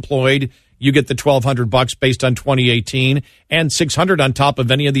you're unemployed, you get the $1,200 based on 2018 and $600 on top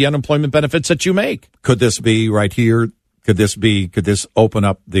of any of the unemployment benefits that you make. Could this be right here? Could this open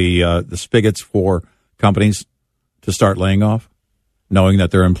up the spigots for companies to start laying off, knowing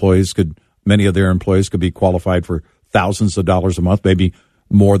that many of their employees could be qualified for thousands of dollars a month, maybe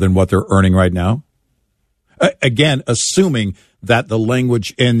more than what they're earning right now? Again, assuming that the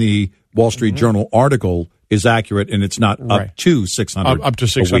language in the Wall Street Journal article is accurate and it's not up to $600. Up to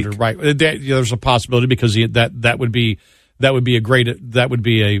 $600, right? There's a possibility, because that would be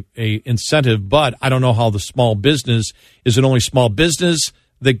a incentive. But I don't know how the small business, is it only small business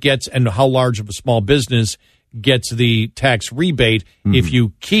that gets, and how large of a small business gets the tax rebate if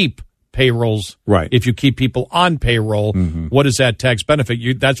you keep payrolls, right? If you keep people on payroll, what is that tax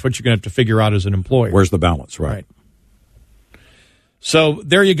benefit? That's what you're going to have to figure out as an employer. Where's the balance, right? So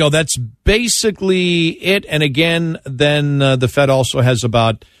there you go. That's basically it. And again, then the Fed also has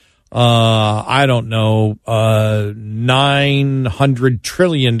about, $900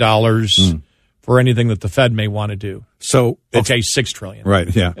 trillion for anything that the Fed may want to do. So $6 trillion.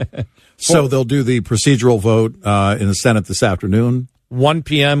 Right, yeah. So they'll do the procedural vote in the Senate this afternoon. 1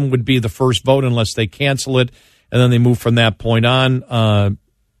 p.m. would be the first vote unless they cancel it, and then they move from that point on.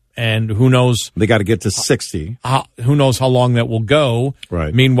 And who knows? They got to get to 60. Who knows how long that will go?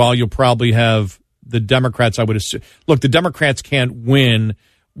 Right. Meanwhile, you'll probably have the Democrats, I would assume. Look, the Democrats can't win.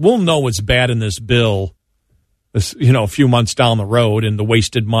 We'll know what's bad in this bill, a few months down the road, and the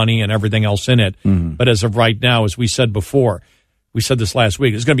wasted money and everything else in it. Mm-hmm. But as of right now, as we said before, we said this last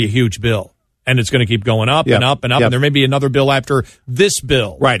week, it's going to be a huge bill. And it's going to keep going up and up and up. Yep. And there may be another bill after this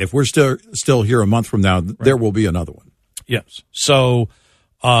bill. Right. If we're still here a month from now, there will be another one. Yes. So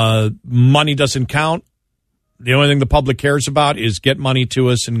money doesn't count. The only thing the public cares about is get money to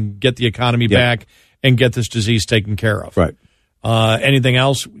us and get the economy back and get this disease taken care of. Right. Anything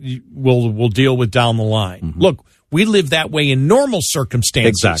else we'll deal with down the line. Mm-hmm. Look, we live that way in normal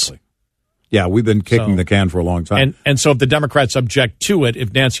circumstances. Exactly. Yeah, we've been kicking the can for a long time. And so if the Democrats object to it,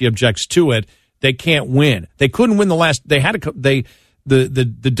 if Nancy objects to it, they can't win. They couldn't win the last. They had to.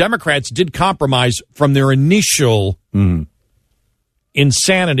 The Democrats did compromise from their initial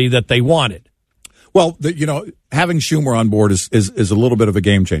insanity that they wanted. Well, having Schumer on board is a little bit of a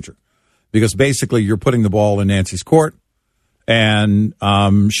game changer, because basically you're putting the ball in Nancy's court, and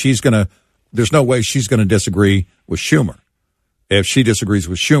there's no way she's going to disagree with Schumer. If she disagrees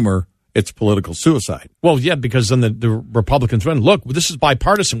with Schumer, it's political suicide. Well, yeah, because then the Republicans went, look, this is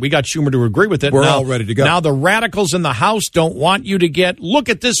bipartisan. We got Schumer to agree with it. We're all ready to go. Now the radicals in the House don't want you to look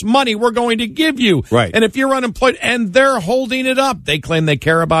at this money we're going to give you. Right. And if you're unemployed, and they're holding it up, they claim they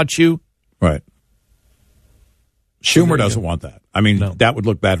care about you. Right. Schumer doesn't want that. I mean, that would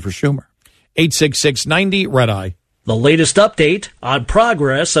look bad for Schumer. 866-90-RED-EYE. The latest update on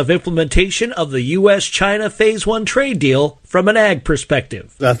progress of implementation of the U.S.-China Phase 1 trade deal from an ag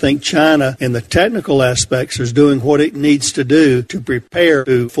perspective. I think China, in the technical aspects, is doing what it needs to do to prepare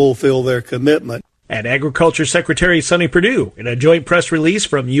to fulfill their commitment. And Agriculture Secretary Sonny Perdue, in a joint press release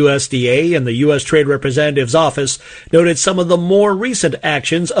from USDA and the U.S. Trade Representative's office, noted some of the more recent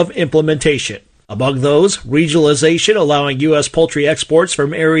actions of implementation. Among those, regionalization allowing U.S. poultry exports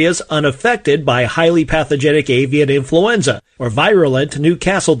from areas unaffected by highly pathogenic avian influenza or virulent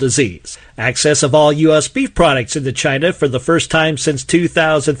Newcastle disease. Access of all U.S. beef products into China for the first time since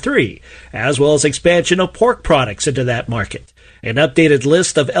 2003, as well as expansion of pork products into that market. An updated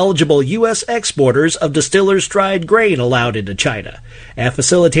list of eligible U.S. exporters of distillers' dried grain allowed into China, and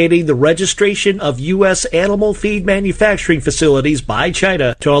facilitating the registration of U.S. animal feed manufacturing facilities by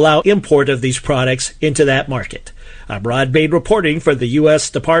China to allow import of these products into that market. I'm Rod Bain reporting for the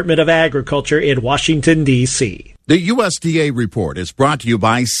U.S. Department of Agriculture in Washington, D.C. The USDA report is brought to you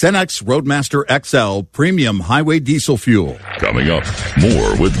by Cenex Roadmaster XL Premium Highway Diesel Fuel. Coming up,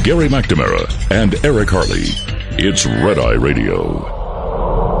 more with Gary McNamara and Eric Harley. It's Red Eye Radio.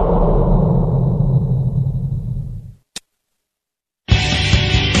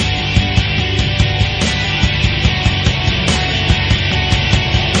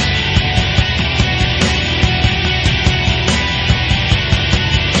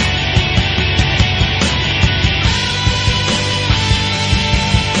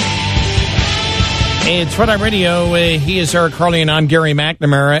 It's Red Eye Radio. He is Eric Harley, and I'm Gary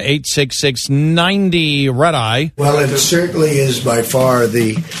McNamara, 866-90-RED-EYE. Well, it certainly is by far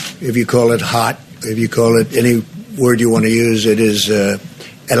if you call it hot, if you call it any word you want to use, it is at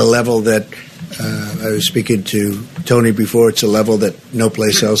a level that, I was speaking to Tony before, it's a level that no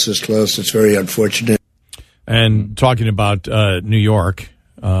place else is close. It's very unfortunate. And talking about New York,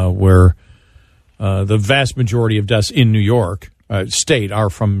 where the vast majority of deaths in New York state are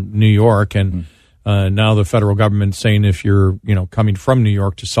from New York, and now the federal government saying if you're coming from New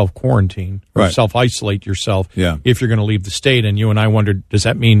York to self-quarantine or self-isolate yourself if you're going to leave the state. And you and I wondered, does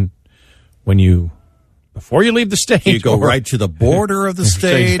that mean before you leave the state, you go right to the border of the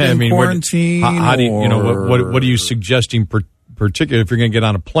state and quarantine? How do you, what are you suggesting particularly if you're going to get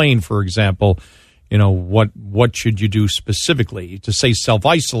on a plane, for example? What should you do specifically to say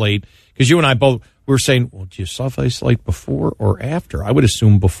self-isolate? Because you and I both were saying, well, do you self-isolate before or after? I would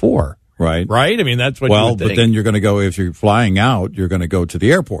assume before. Right. Right? I mean, that's what you would think. But then you're going to go, if you're flying out, you're going to go to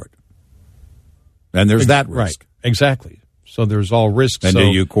the airport. And there's that risk. Right. Exactly. So there's all risks. And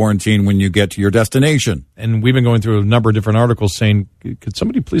do you quarantine when you get to your destination? And we've been going through a number of different articles saying, could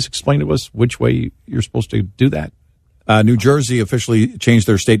somebody please explain to us which way you're supposed to do that? New Jersey officially changed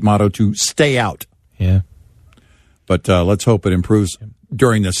their state motto to stay out. Yeah. But let's hope it improves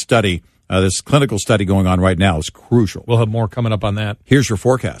during this study. This clinical study going on right now is crucial. We'll have more coming up on that. Here's your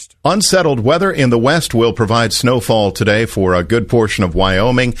forecast. Unsettled weather in the west will provide snowfall today for a good portion of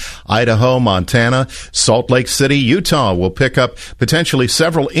Wyoming, Idaho, Montana. Salt Lake City, Utah will pick up potentially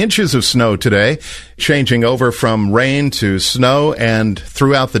several inches of snow today, changing over from rain to snow, and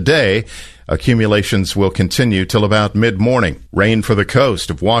throughout the day, Accumulations will continue till about mid-morning. Rain for the coast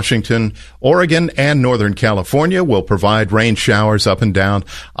of Washington, Oregon, and Northern California will provide rain showers up and down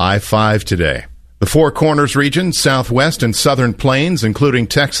I-5 today. The Four Corners region, southwest and southern plains, including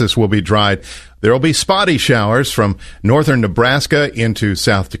Texas, will be dried. There will be spotty showers from northern Nebraska into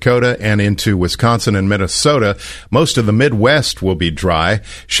South Dakota and into Wisconsin and Minnesota. Most of the Midwest will be dry.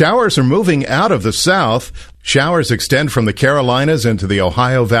 Showers are moving out of the south. Showers extend from the Carolinas into the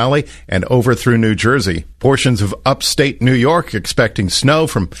Ohio Valley and over through New Jersey. Portions of upstate New York expecting snow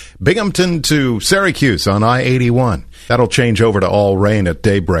from Binghamton to Syracuse on I-81. That'll change over to all rain at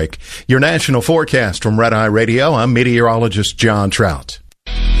daybreak. Your national forecast from Red Eye Radio. I'm meteorologist John Trout.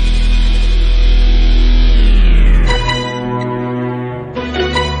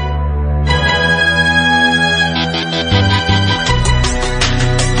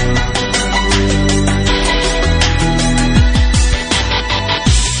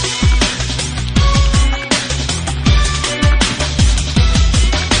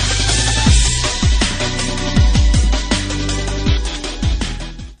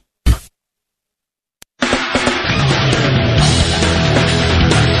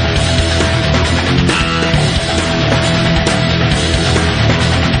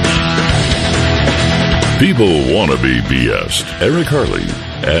 People want to be BS'd. Eric Harley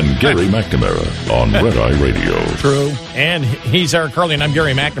and Gary McNamara on Red Eye Radio. True. And he's Eric Harley, and I'm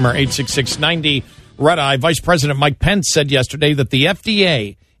Gary McNamara, 86690 Red Eye. Vice President Mike Pence said yesterday that the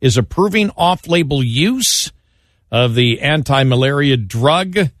FDA is approving off-label use of the anti-malaria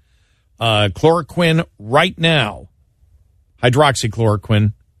drug chloroquine right now,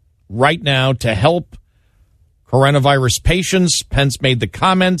 hydroxychloroquine, right now to help coronavirus patients. Pence made the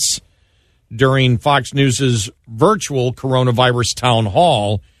comments during Fox News' virtual coronavirus town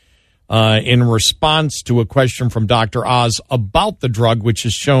hall in response to a question from Dr. Oz about the drug, which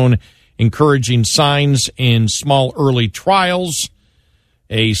has shown encouraging signs in small early trials.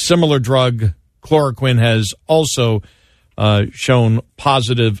 A similar drug, chloroquine, has also shown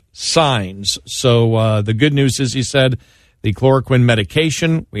positive signs. So the good news is, he said, the chloroquine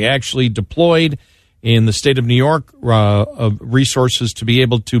medication, we actually deployed in the state of New York of resources to be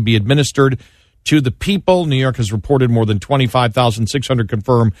able to be administered to the people. New York has reported more than 25,600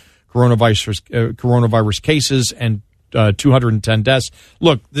 confirmed coronavirus cases and 210 deaths.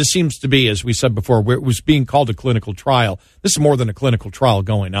 Look, this seems to be, as we said before, it was being called a clinical trial. This is more than a clinical trial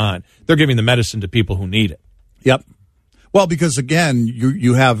going on. They're giving the medicine to people who need it. Yep. Well, because, again,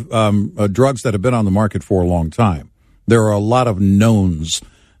 you have drugs that have been on the market for a long time. There are a lot of knowns.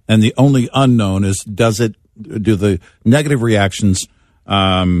 And the only unknown is, do the negative reactions,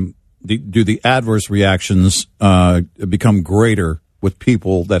 do the adverse reactions become greater with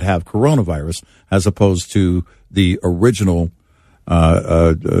people that have coronavirus as opposed to the original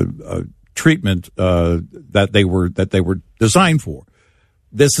treatment that they were designed for?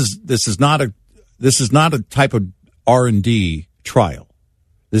 This is not a type of R&D trial.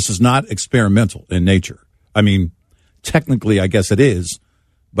 This is not experimental in nature. I mean, technically, I guess it is,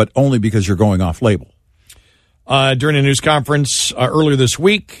 but only because you're going off label. During a news conference earlier this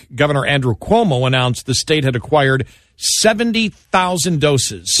week, Governor Andrew Cuomo announced the state had acquired 70,000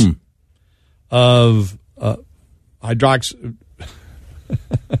 doses of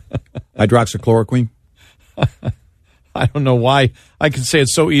hydroxychloroquine. I don't know why. I can say it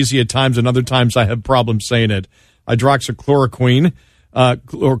so easy at times, and other times I have problems saying it. Hydroxychloroquine,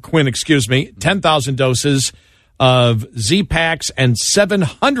 10,000 doses of Z-Paks and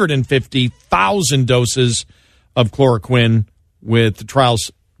 750,000 doses of chloroquine with the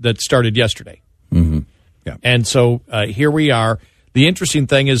trials that started yesterday. Mm-hmm. Yeah. And so here we are. The interesting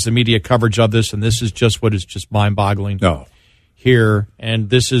thing is the media coverage of this, and this is just what is just mind-boggling here.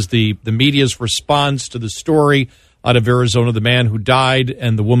 And this is the media's response to the story out of Arizona, the man who died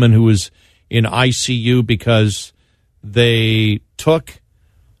and the woman who was in ICU because they took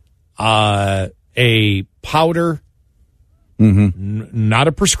a powder, not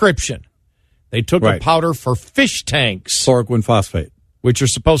a prescription. They took a powder for fish tanks. Chloroquine phosphate. Which are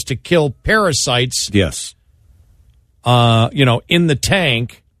supposed to kill parasites. Yes. In the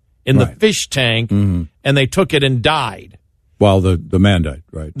tank, in the fish tank, and they took it and died. Well, the man died,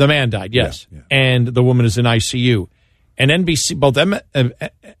 right? The man died, yes. Yeah. And the woman is in ICU. And NBC, both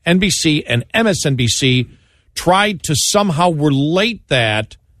NBC and MSNBC tried to somehow relate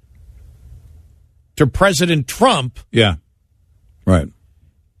that to President Trump. Yeah, right.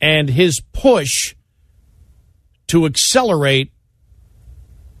 And his push to accelerate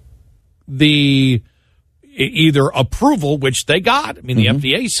the either approval, which they got. I mean, the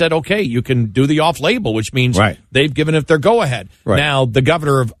FDA said, okay, you can do the off-label, which means they've given it their go-ahead. Right. Now, the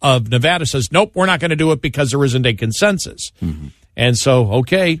governor of Nevada says, nope, we're not going to do it because there isn't a consensus. And so,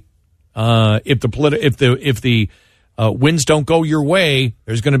 okay, if the winds don't go your way,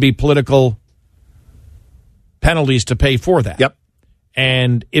 there's going to be political penalties to pay for that. Yep.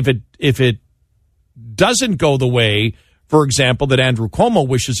 And if it doesn't go the way, for example, that Andrew Cuomo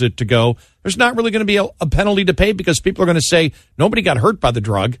wishes it to go, there's not really going to be a penalty to pay because people are going to say, nobody got hurt by the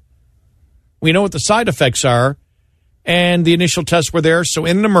drug. We know what the side effects are, and the initial tests were there. So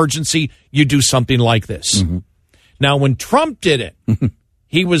in an emergency, you do something like this. Now, when Trump did it,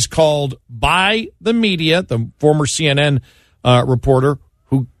 he was called by the media, the former CNN reporter,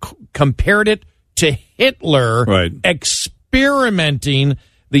 who compared it to Hitler experimenting,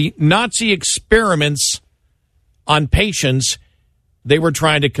 the Nazi experiments on patients they were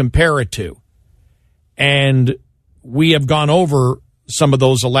trying to compare it to. And we have gone over some of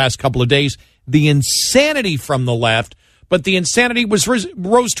those the last couple of days. The insanity from the left, but the insanity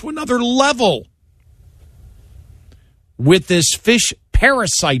rose to another level with this fish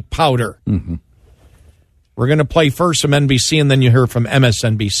parasite powder. We're going to play first some NBC, and then you hear from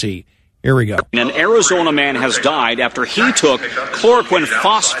MSNBC. Here we go. An Arizona man has died after he took chloroquine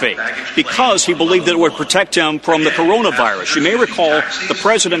phosphate because he believed that it would protect him from the coronavirus. You may recall the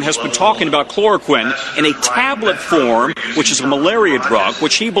president has been talking about chloroquine in a tablet form, which is a malaria drug,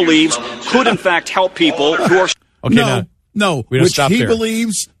 which he believes could, in fact, help people who are... Okay, no, which he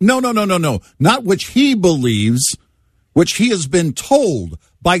believes... No. Not which he believes, which he has been told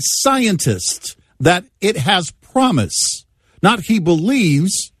by scientists that it has promise. Not he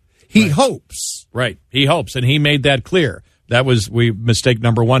believes... He hopes. Right. He hopes, and he made that clear. That was mistake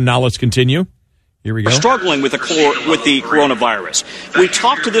number one. Now let's continue. Here we go. Struggling with the coronavirus. We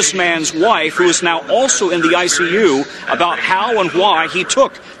talked to this man's wife, who is now also in the ICU, about how and why he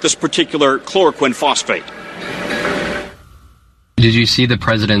took this particular chloroquine phosphate. Did you see the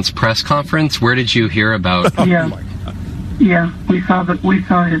president's press conference? Where did you hear about? Yeah, we saw his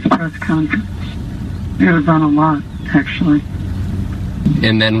press conference. It was on a lot, actually.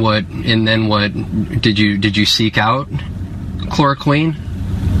 And then what did you seek out chloroquine?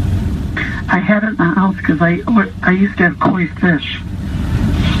 I had it in the house because I used to have koi fish.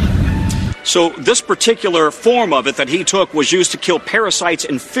 So this particular form of it that he took was used to kill parasites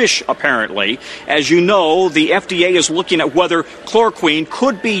in fish, apparently. As you know, the FDA is looking at whether chloroquine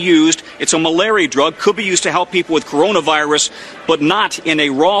could be used. It's a malaria drug, could be used to help people with coronavirus, but not in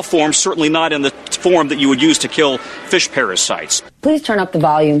a raw form, certainly not in the form that you would use to kill fish parasites. Please turn up the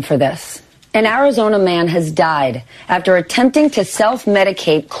volume for this. An Arizona man has died after attempting to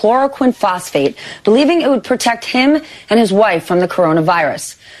self-medicate chloroquine phosphate, believing it would protect him and his wife from the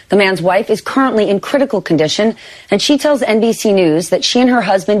coronavirus. The man's wife is currently in critical condition, and she tells NBC News that she and her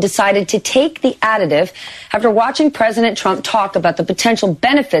husband decided to take the additive after watching President Trump talk about the potential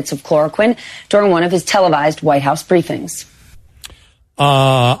benefits of chloroquine during one of his televised White House briefings.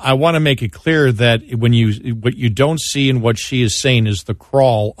 I want to make it clear that what you don't see and what she is saying is the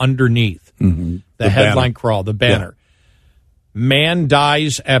crawl underneath, the headline banner. Crawl, the banner. Yeah. Man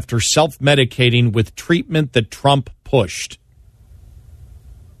dies after self-medicating with treatment that Trump pushed.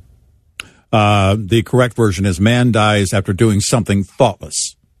 The correct version is man dies after doing something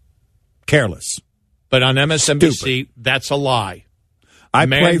thoughtless, careless. But on MSNBC, stupid. That's a lie. I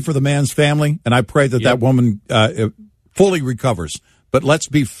pray for the man's family, and I pray that that woman fully recovers. But let's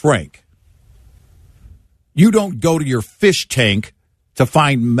be frank. You don't go to your fish tank to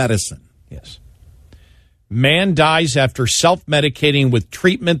find medicine. Yes. Man dies after self-medicating with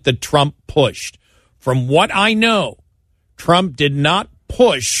treatment that Trump pushed. From what I know, Trump did not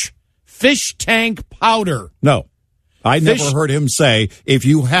push fish tank powder. No. I never heard him say, if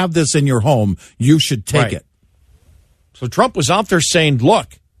you have this in your home, you should take it. So Trump was out there saying,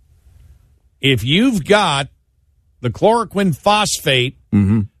 look, if you've got the chloroquine phosphate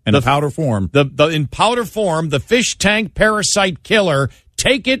in powder form, in powder form, the fish tank parasite killer,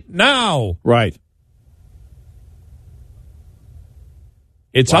 take it now. Right.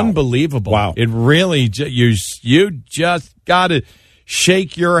 It's unbelievable. Wow. It really, you just got to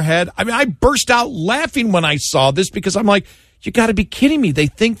shake your head. I mean, I burst out laughing when I saw this because I'm like, you got to be kidding me. They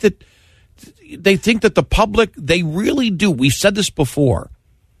think that the public, they really do. We've said this before.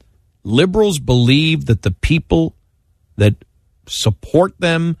 Liberals believe that the people that support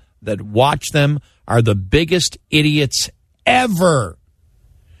them, that watch them, are the biggest idiots ever.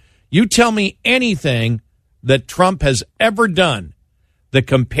 You tell me anything that Trump has ever done that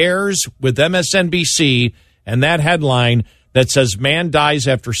compares with MSNBC and that headline that says man dies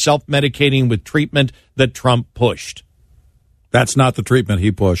after self-medicating with treatment that Trump pushed. That's not the treatment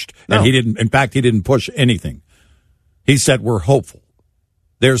he pushed. No. And he didn't. In fact, he didn't push anything. He said, we're hopeful.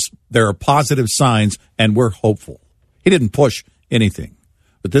 There are positive signs, and we're hopeful. He didn't push anything.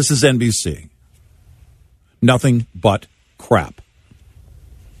 But this is NBC. Nothing but crap.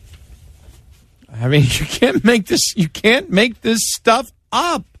 I mean, you can't make this stuff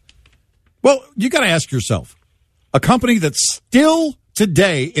up. Well, you got to ask yourself, a company that still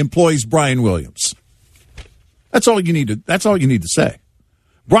today employs Brian Williams. That's all you need to say.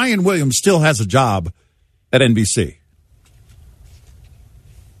 Brian Williams still has a job at NBC.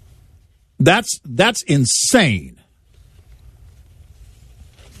 That's insane.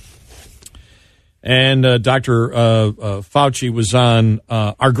 And Dr. Fauci was on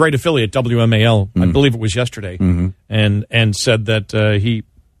our great affiliate, WMAL, I believe it was yesterday, and said that he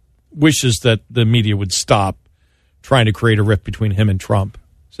wishes that the media would stop trying to create a rift between him and Trump.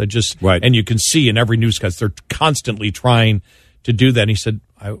 So and you can see in every newscast, they're constantly trying to do that. And he said,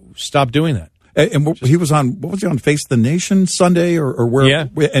 stop doing that. And he was on, what was he on, Face the Nation Sunday or where? Yeah.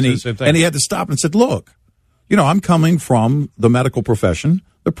 And he had to stop and said, look, I'm coming from the medical profession,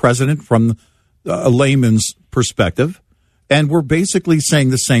 the president from a layman's perspective, and we're basically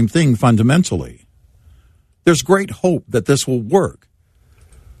saying the same thing fundamentally. There's great hope that this will work.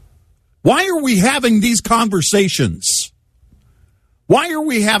 Why are we having these conversations? Why are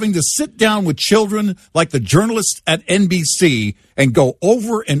we having to sit down with children like the journalists at NBC and go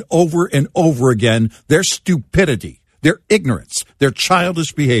over and over and over again their stupidity, their ignorance, their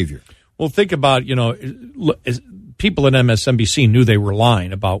childish behavior? Well, think about, people at MSNBC knew they were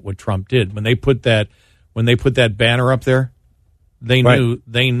lying about what Trump did. When they put that banner up there, they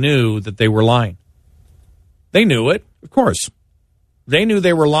knew that they were lying. They knew it. Of course. They knew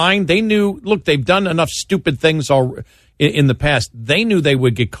they were lying. They knew, look, they've done enough stupid things in the past. They knew they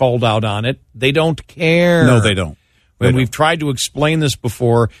would get called out on it. They don't care. No, they don't. And we've tried to explain this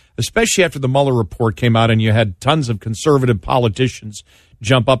before, especially after the Mueller report came out and you had tons of conservative politicians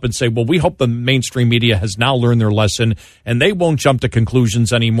jump up and say, well, we hope the mainstream media has now learned their lesson and they won't jump to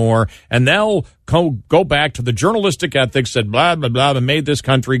conclusions anymore. And they'll go back to the journalistic ethics that blah, blah, blah, and made this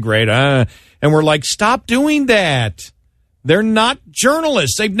country great. And we're like, stop doing that. They're not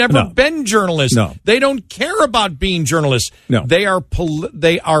journalists. They've never been journalists. No. They don't care about being journalists. No. They are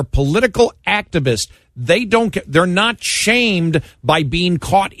political activists. They're not shamed by being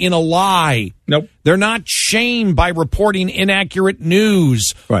caught in a lie. Nope. They're not shamed by reporting inaccurate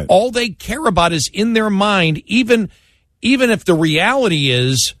news. Right. All they care about is in their mind, even if the reality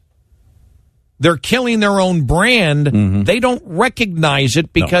is they're killing their own brand, they don't recognize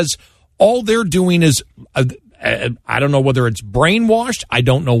it because all they're doing is, I don't know whether it's brainwashed. I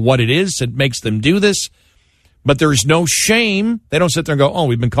don't know what it is that makes them do this. But there's no shame. They don't sit there and go, oh,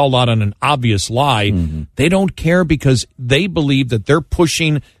 we've been called out on an obvious lie. They don't care because they believe that they're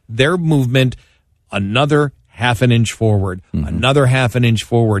pushing their movement another half an inch forward, another half an inch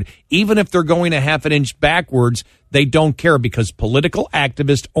forward. Even if they're going a half an inch backwards, they don't care because political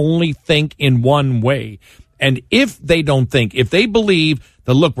activists only think in one way. And if they believe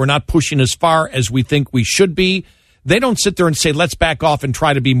that, look, we're not pushing as far as we think we should be, they don't sit there and say, let's back off and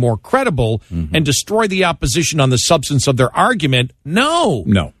try to be more credible and destroy the opposition on the substance of their argument.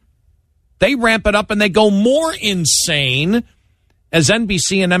 No. They ramp it up and they go more insane, as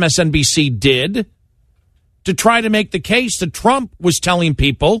NBC and MSNBC did, to try to make the case that Trump was telling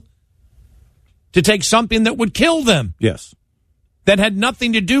people to take something that would kill them. Yes. That had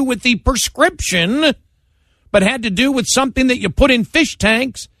nothing to do with the prescription, but had to do with something that you put in fish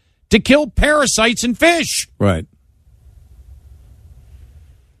tanks to kill parasites in fish. Right.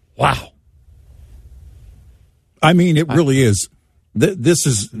 Wow. I mean, it really is. This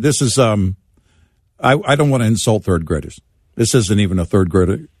is. I don't want to insult third graders. This isn't even a third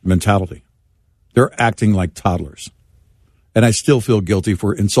grader mentality. They're acting like toddlers, and I still feel guilty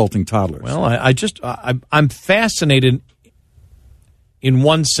for insulting toddlers. Well, I'm fascinated in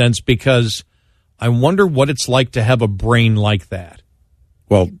one sense because I wonder what it's like to have a brain like that.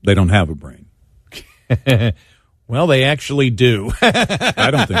 Well, they don't have a brain. Well, they actually do.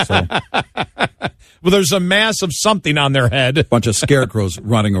 I don't think so. Well, there's a mass of something on their head. Bunch of scarecrows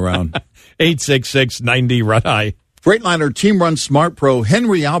running around. 866-90-RUN-I. Freightliner Team Run Smart Pro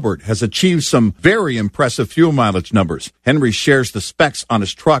Henry Albert has achieved some very impressive fuel mileage numbers. Henry shares the specs on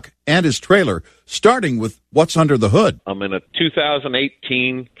his truck and his trailer, starting with what's under the hood. I'm in a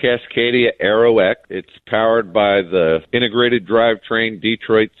 2018 Cascadia Aero X. It's powered by the integrated drivetrain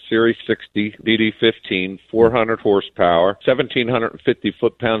Detroit Series 60 DD15, 400 horsepower, 1,750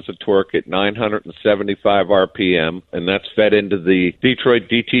 foot-pounds of torque at 975 RPM, and that's fed into the Detroit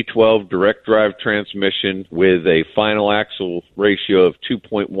DT12 direct drive transmission with a final axle ratio of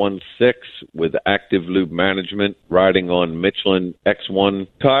 2.16 with active lube management, riding on Michelin X1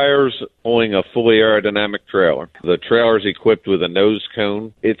 tires, pulling a fully aerodynamic trailer. The trailer is equipped with a nose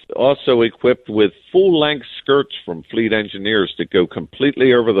cone. It's also equipped with full-length skirts from Fleet Engineers that go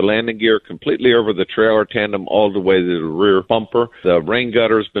completely over the landing gear, completely over the trailer tandem, all the way to the rear bumper. The rain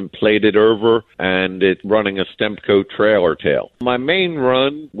gutter's been plated over, and it's running a Stemco trailer tail. My main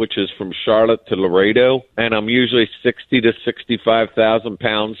run, which is from Charlotte to Laredo, and I'm usually 60 to 65,000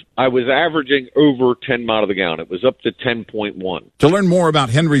 pounds, I was averaging over 10 miles to the gallon. It was up to 10.1. To learn more about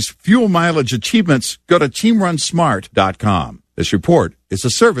Henry's fuel mileage achievements, go to teamrunsmart.com. This report is a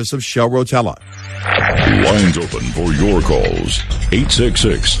service of Shell Rotella. Lines open for your calls.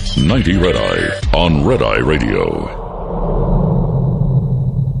 866-90-RED-EYE on Red Eye Radio.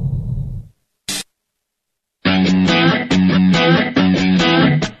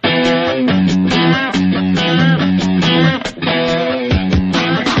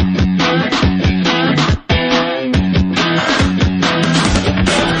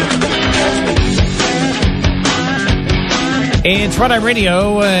 It's Red Eye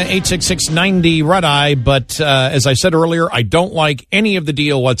Radio, 866-90 Red Eye, but as I said earlier, I don't like any of the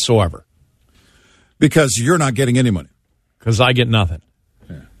deal whatsoever. Because you're not getting any money. Because I get nothing.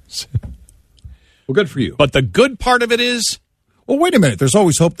 Yeah. Well, good for you. But the good part of it is... Well, wait a minute. There's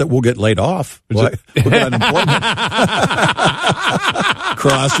always hope that we'll get laid off. We'll get unemployment.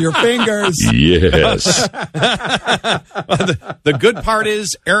 Cross your fingers. Yes. The good part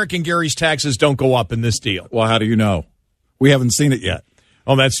is Eric and Gary's taxes don't go up in this deal. Well, how do you know? We haven't seen it yet.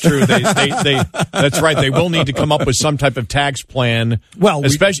 Oh, that's true. That's right. They will need to come up with some type of tax plan. Well,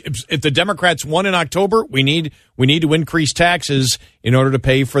 especially if the Democrats won in October, we need to increase taxes in order to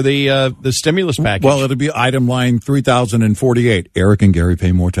pay for the stimulus package. Well, it'll be item line 3048. Eric and Gary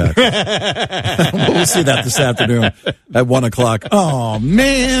pay more taxes. We'll see that this afternoon at 1:00. Oh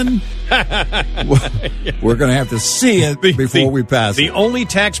man, we're going to have to see it before we pass it. The only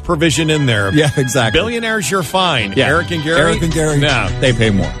tax provision in there. Yeah, exactly. Billionaires, you're fine. Yeah. Eric and Gary, no, they pay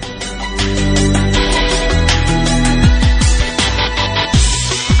more.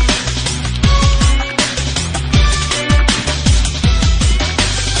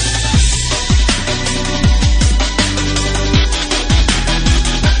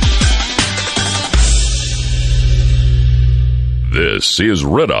 This is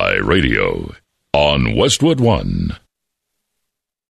Red Eye Radio on Westwood One.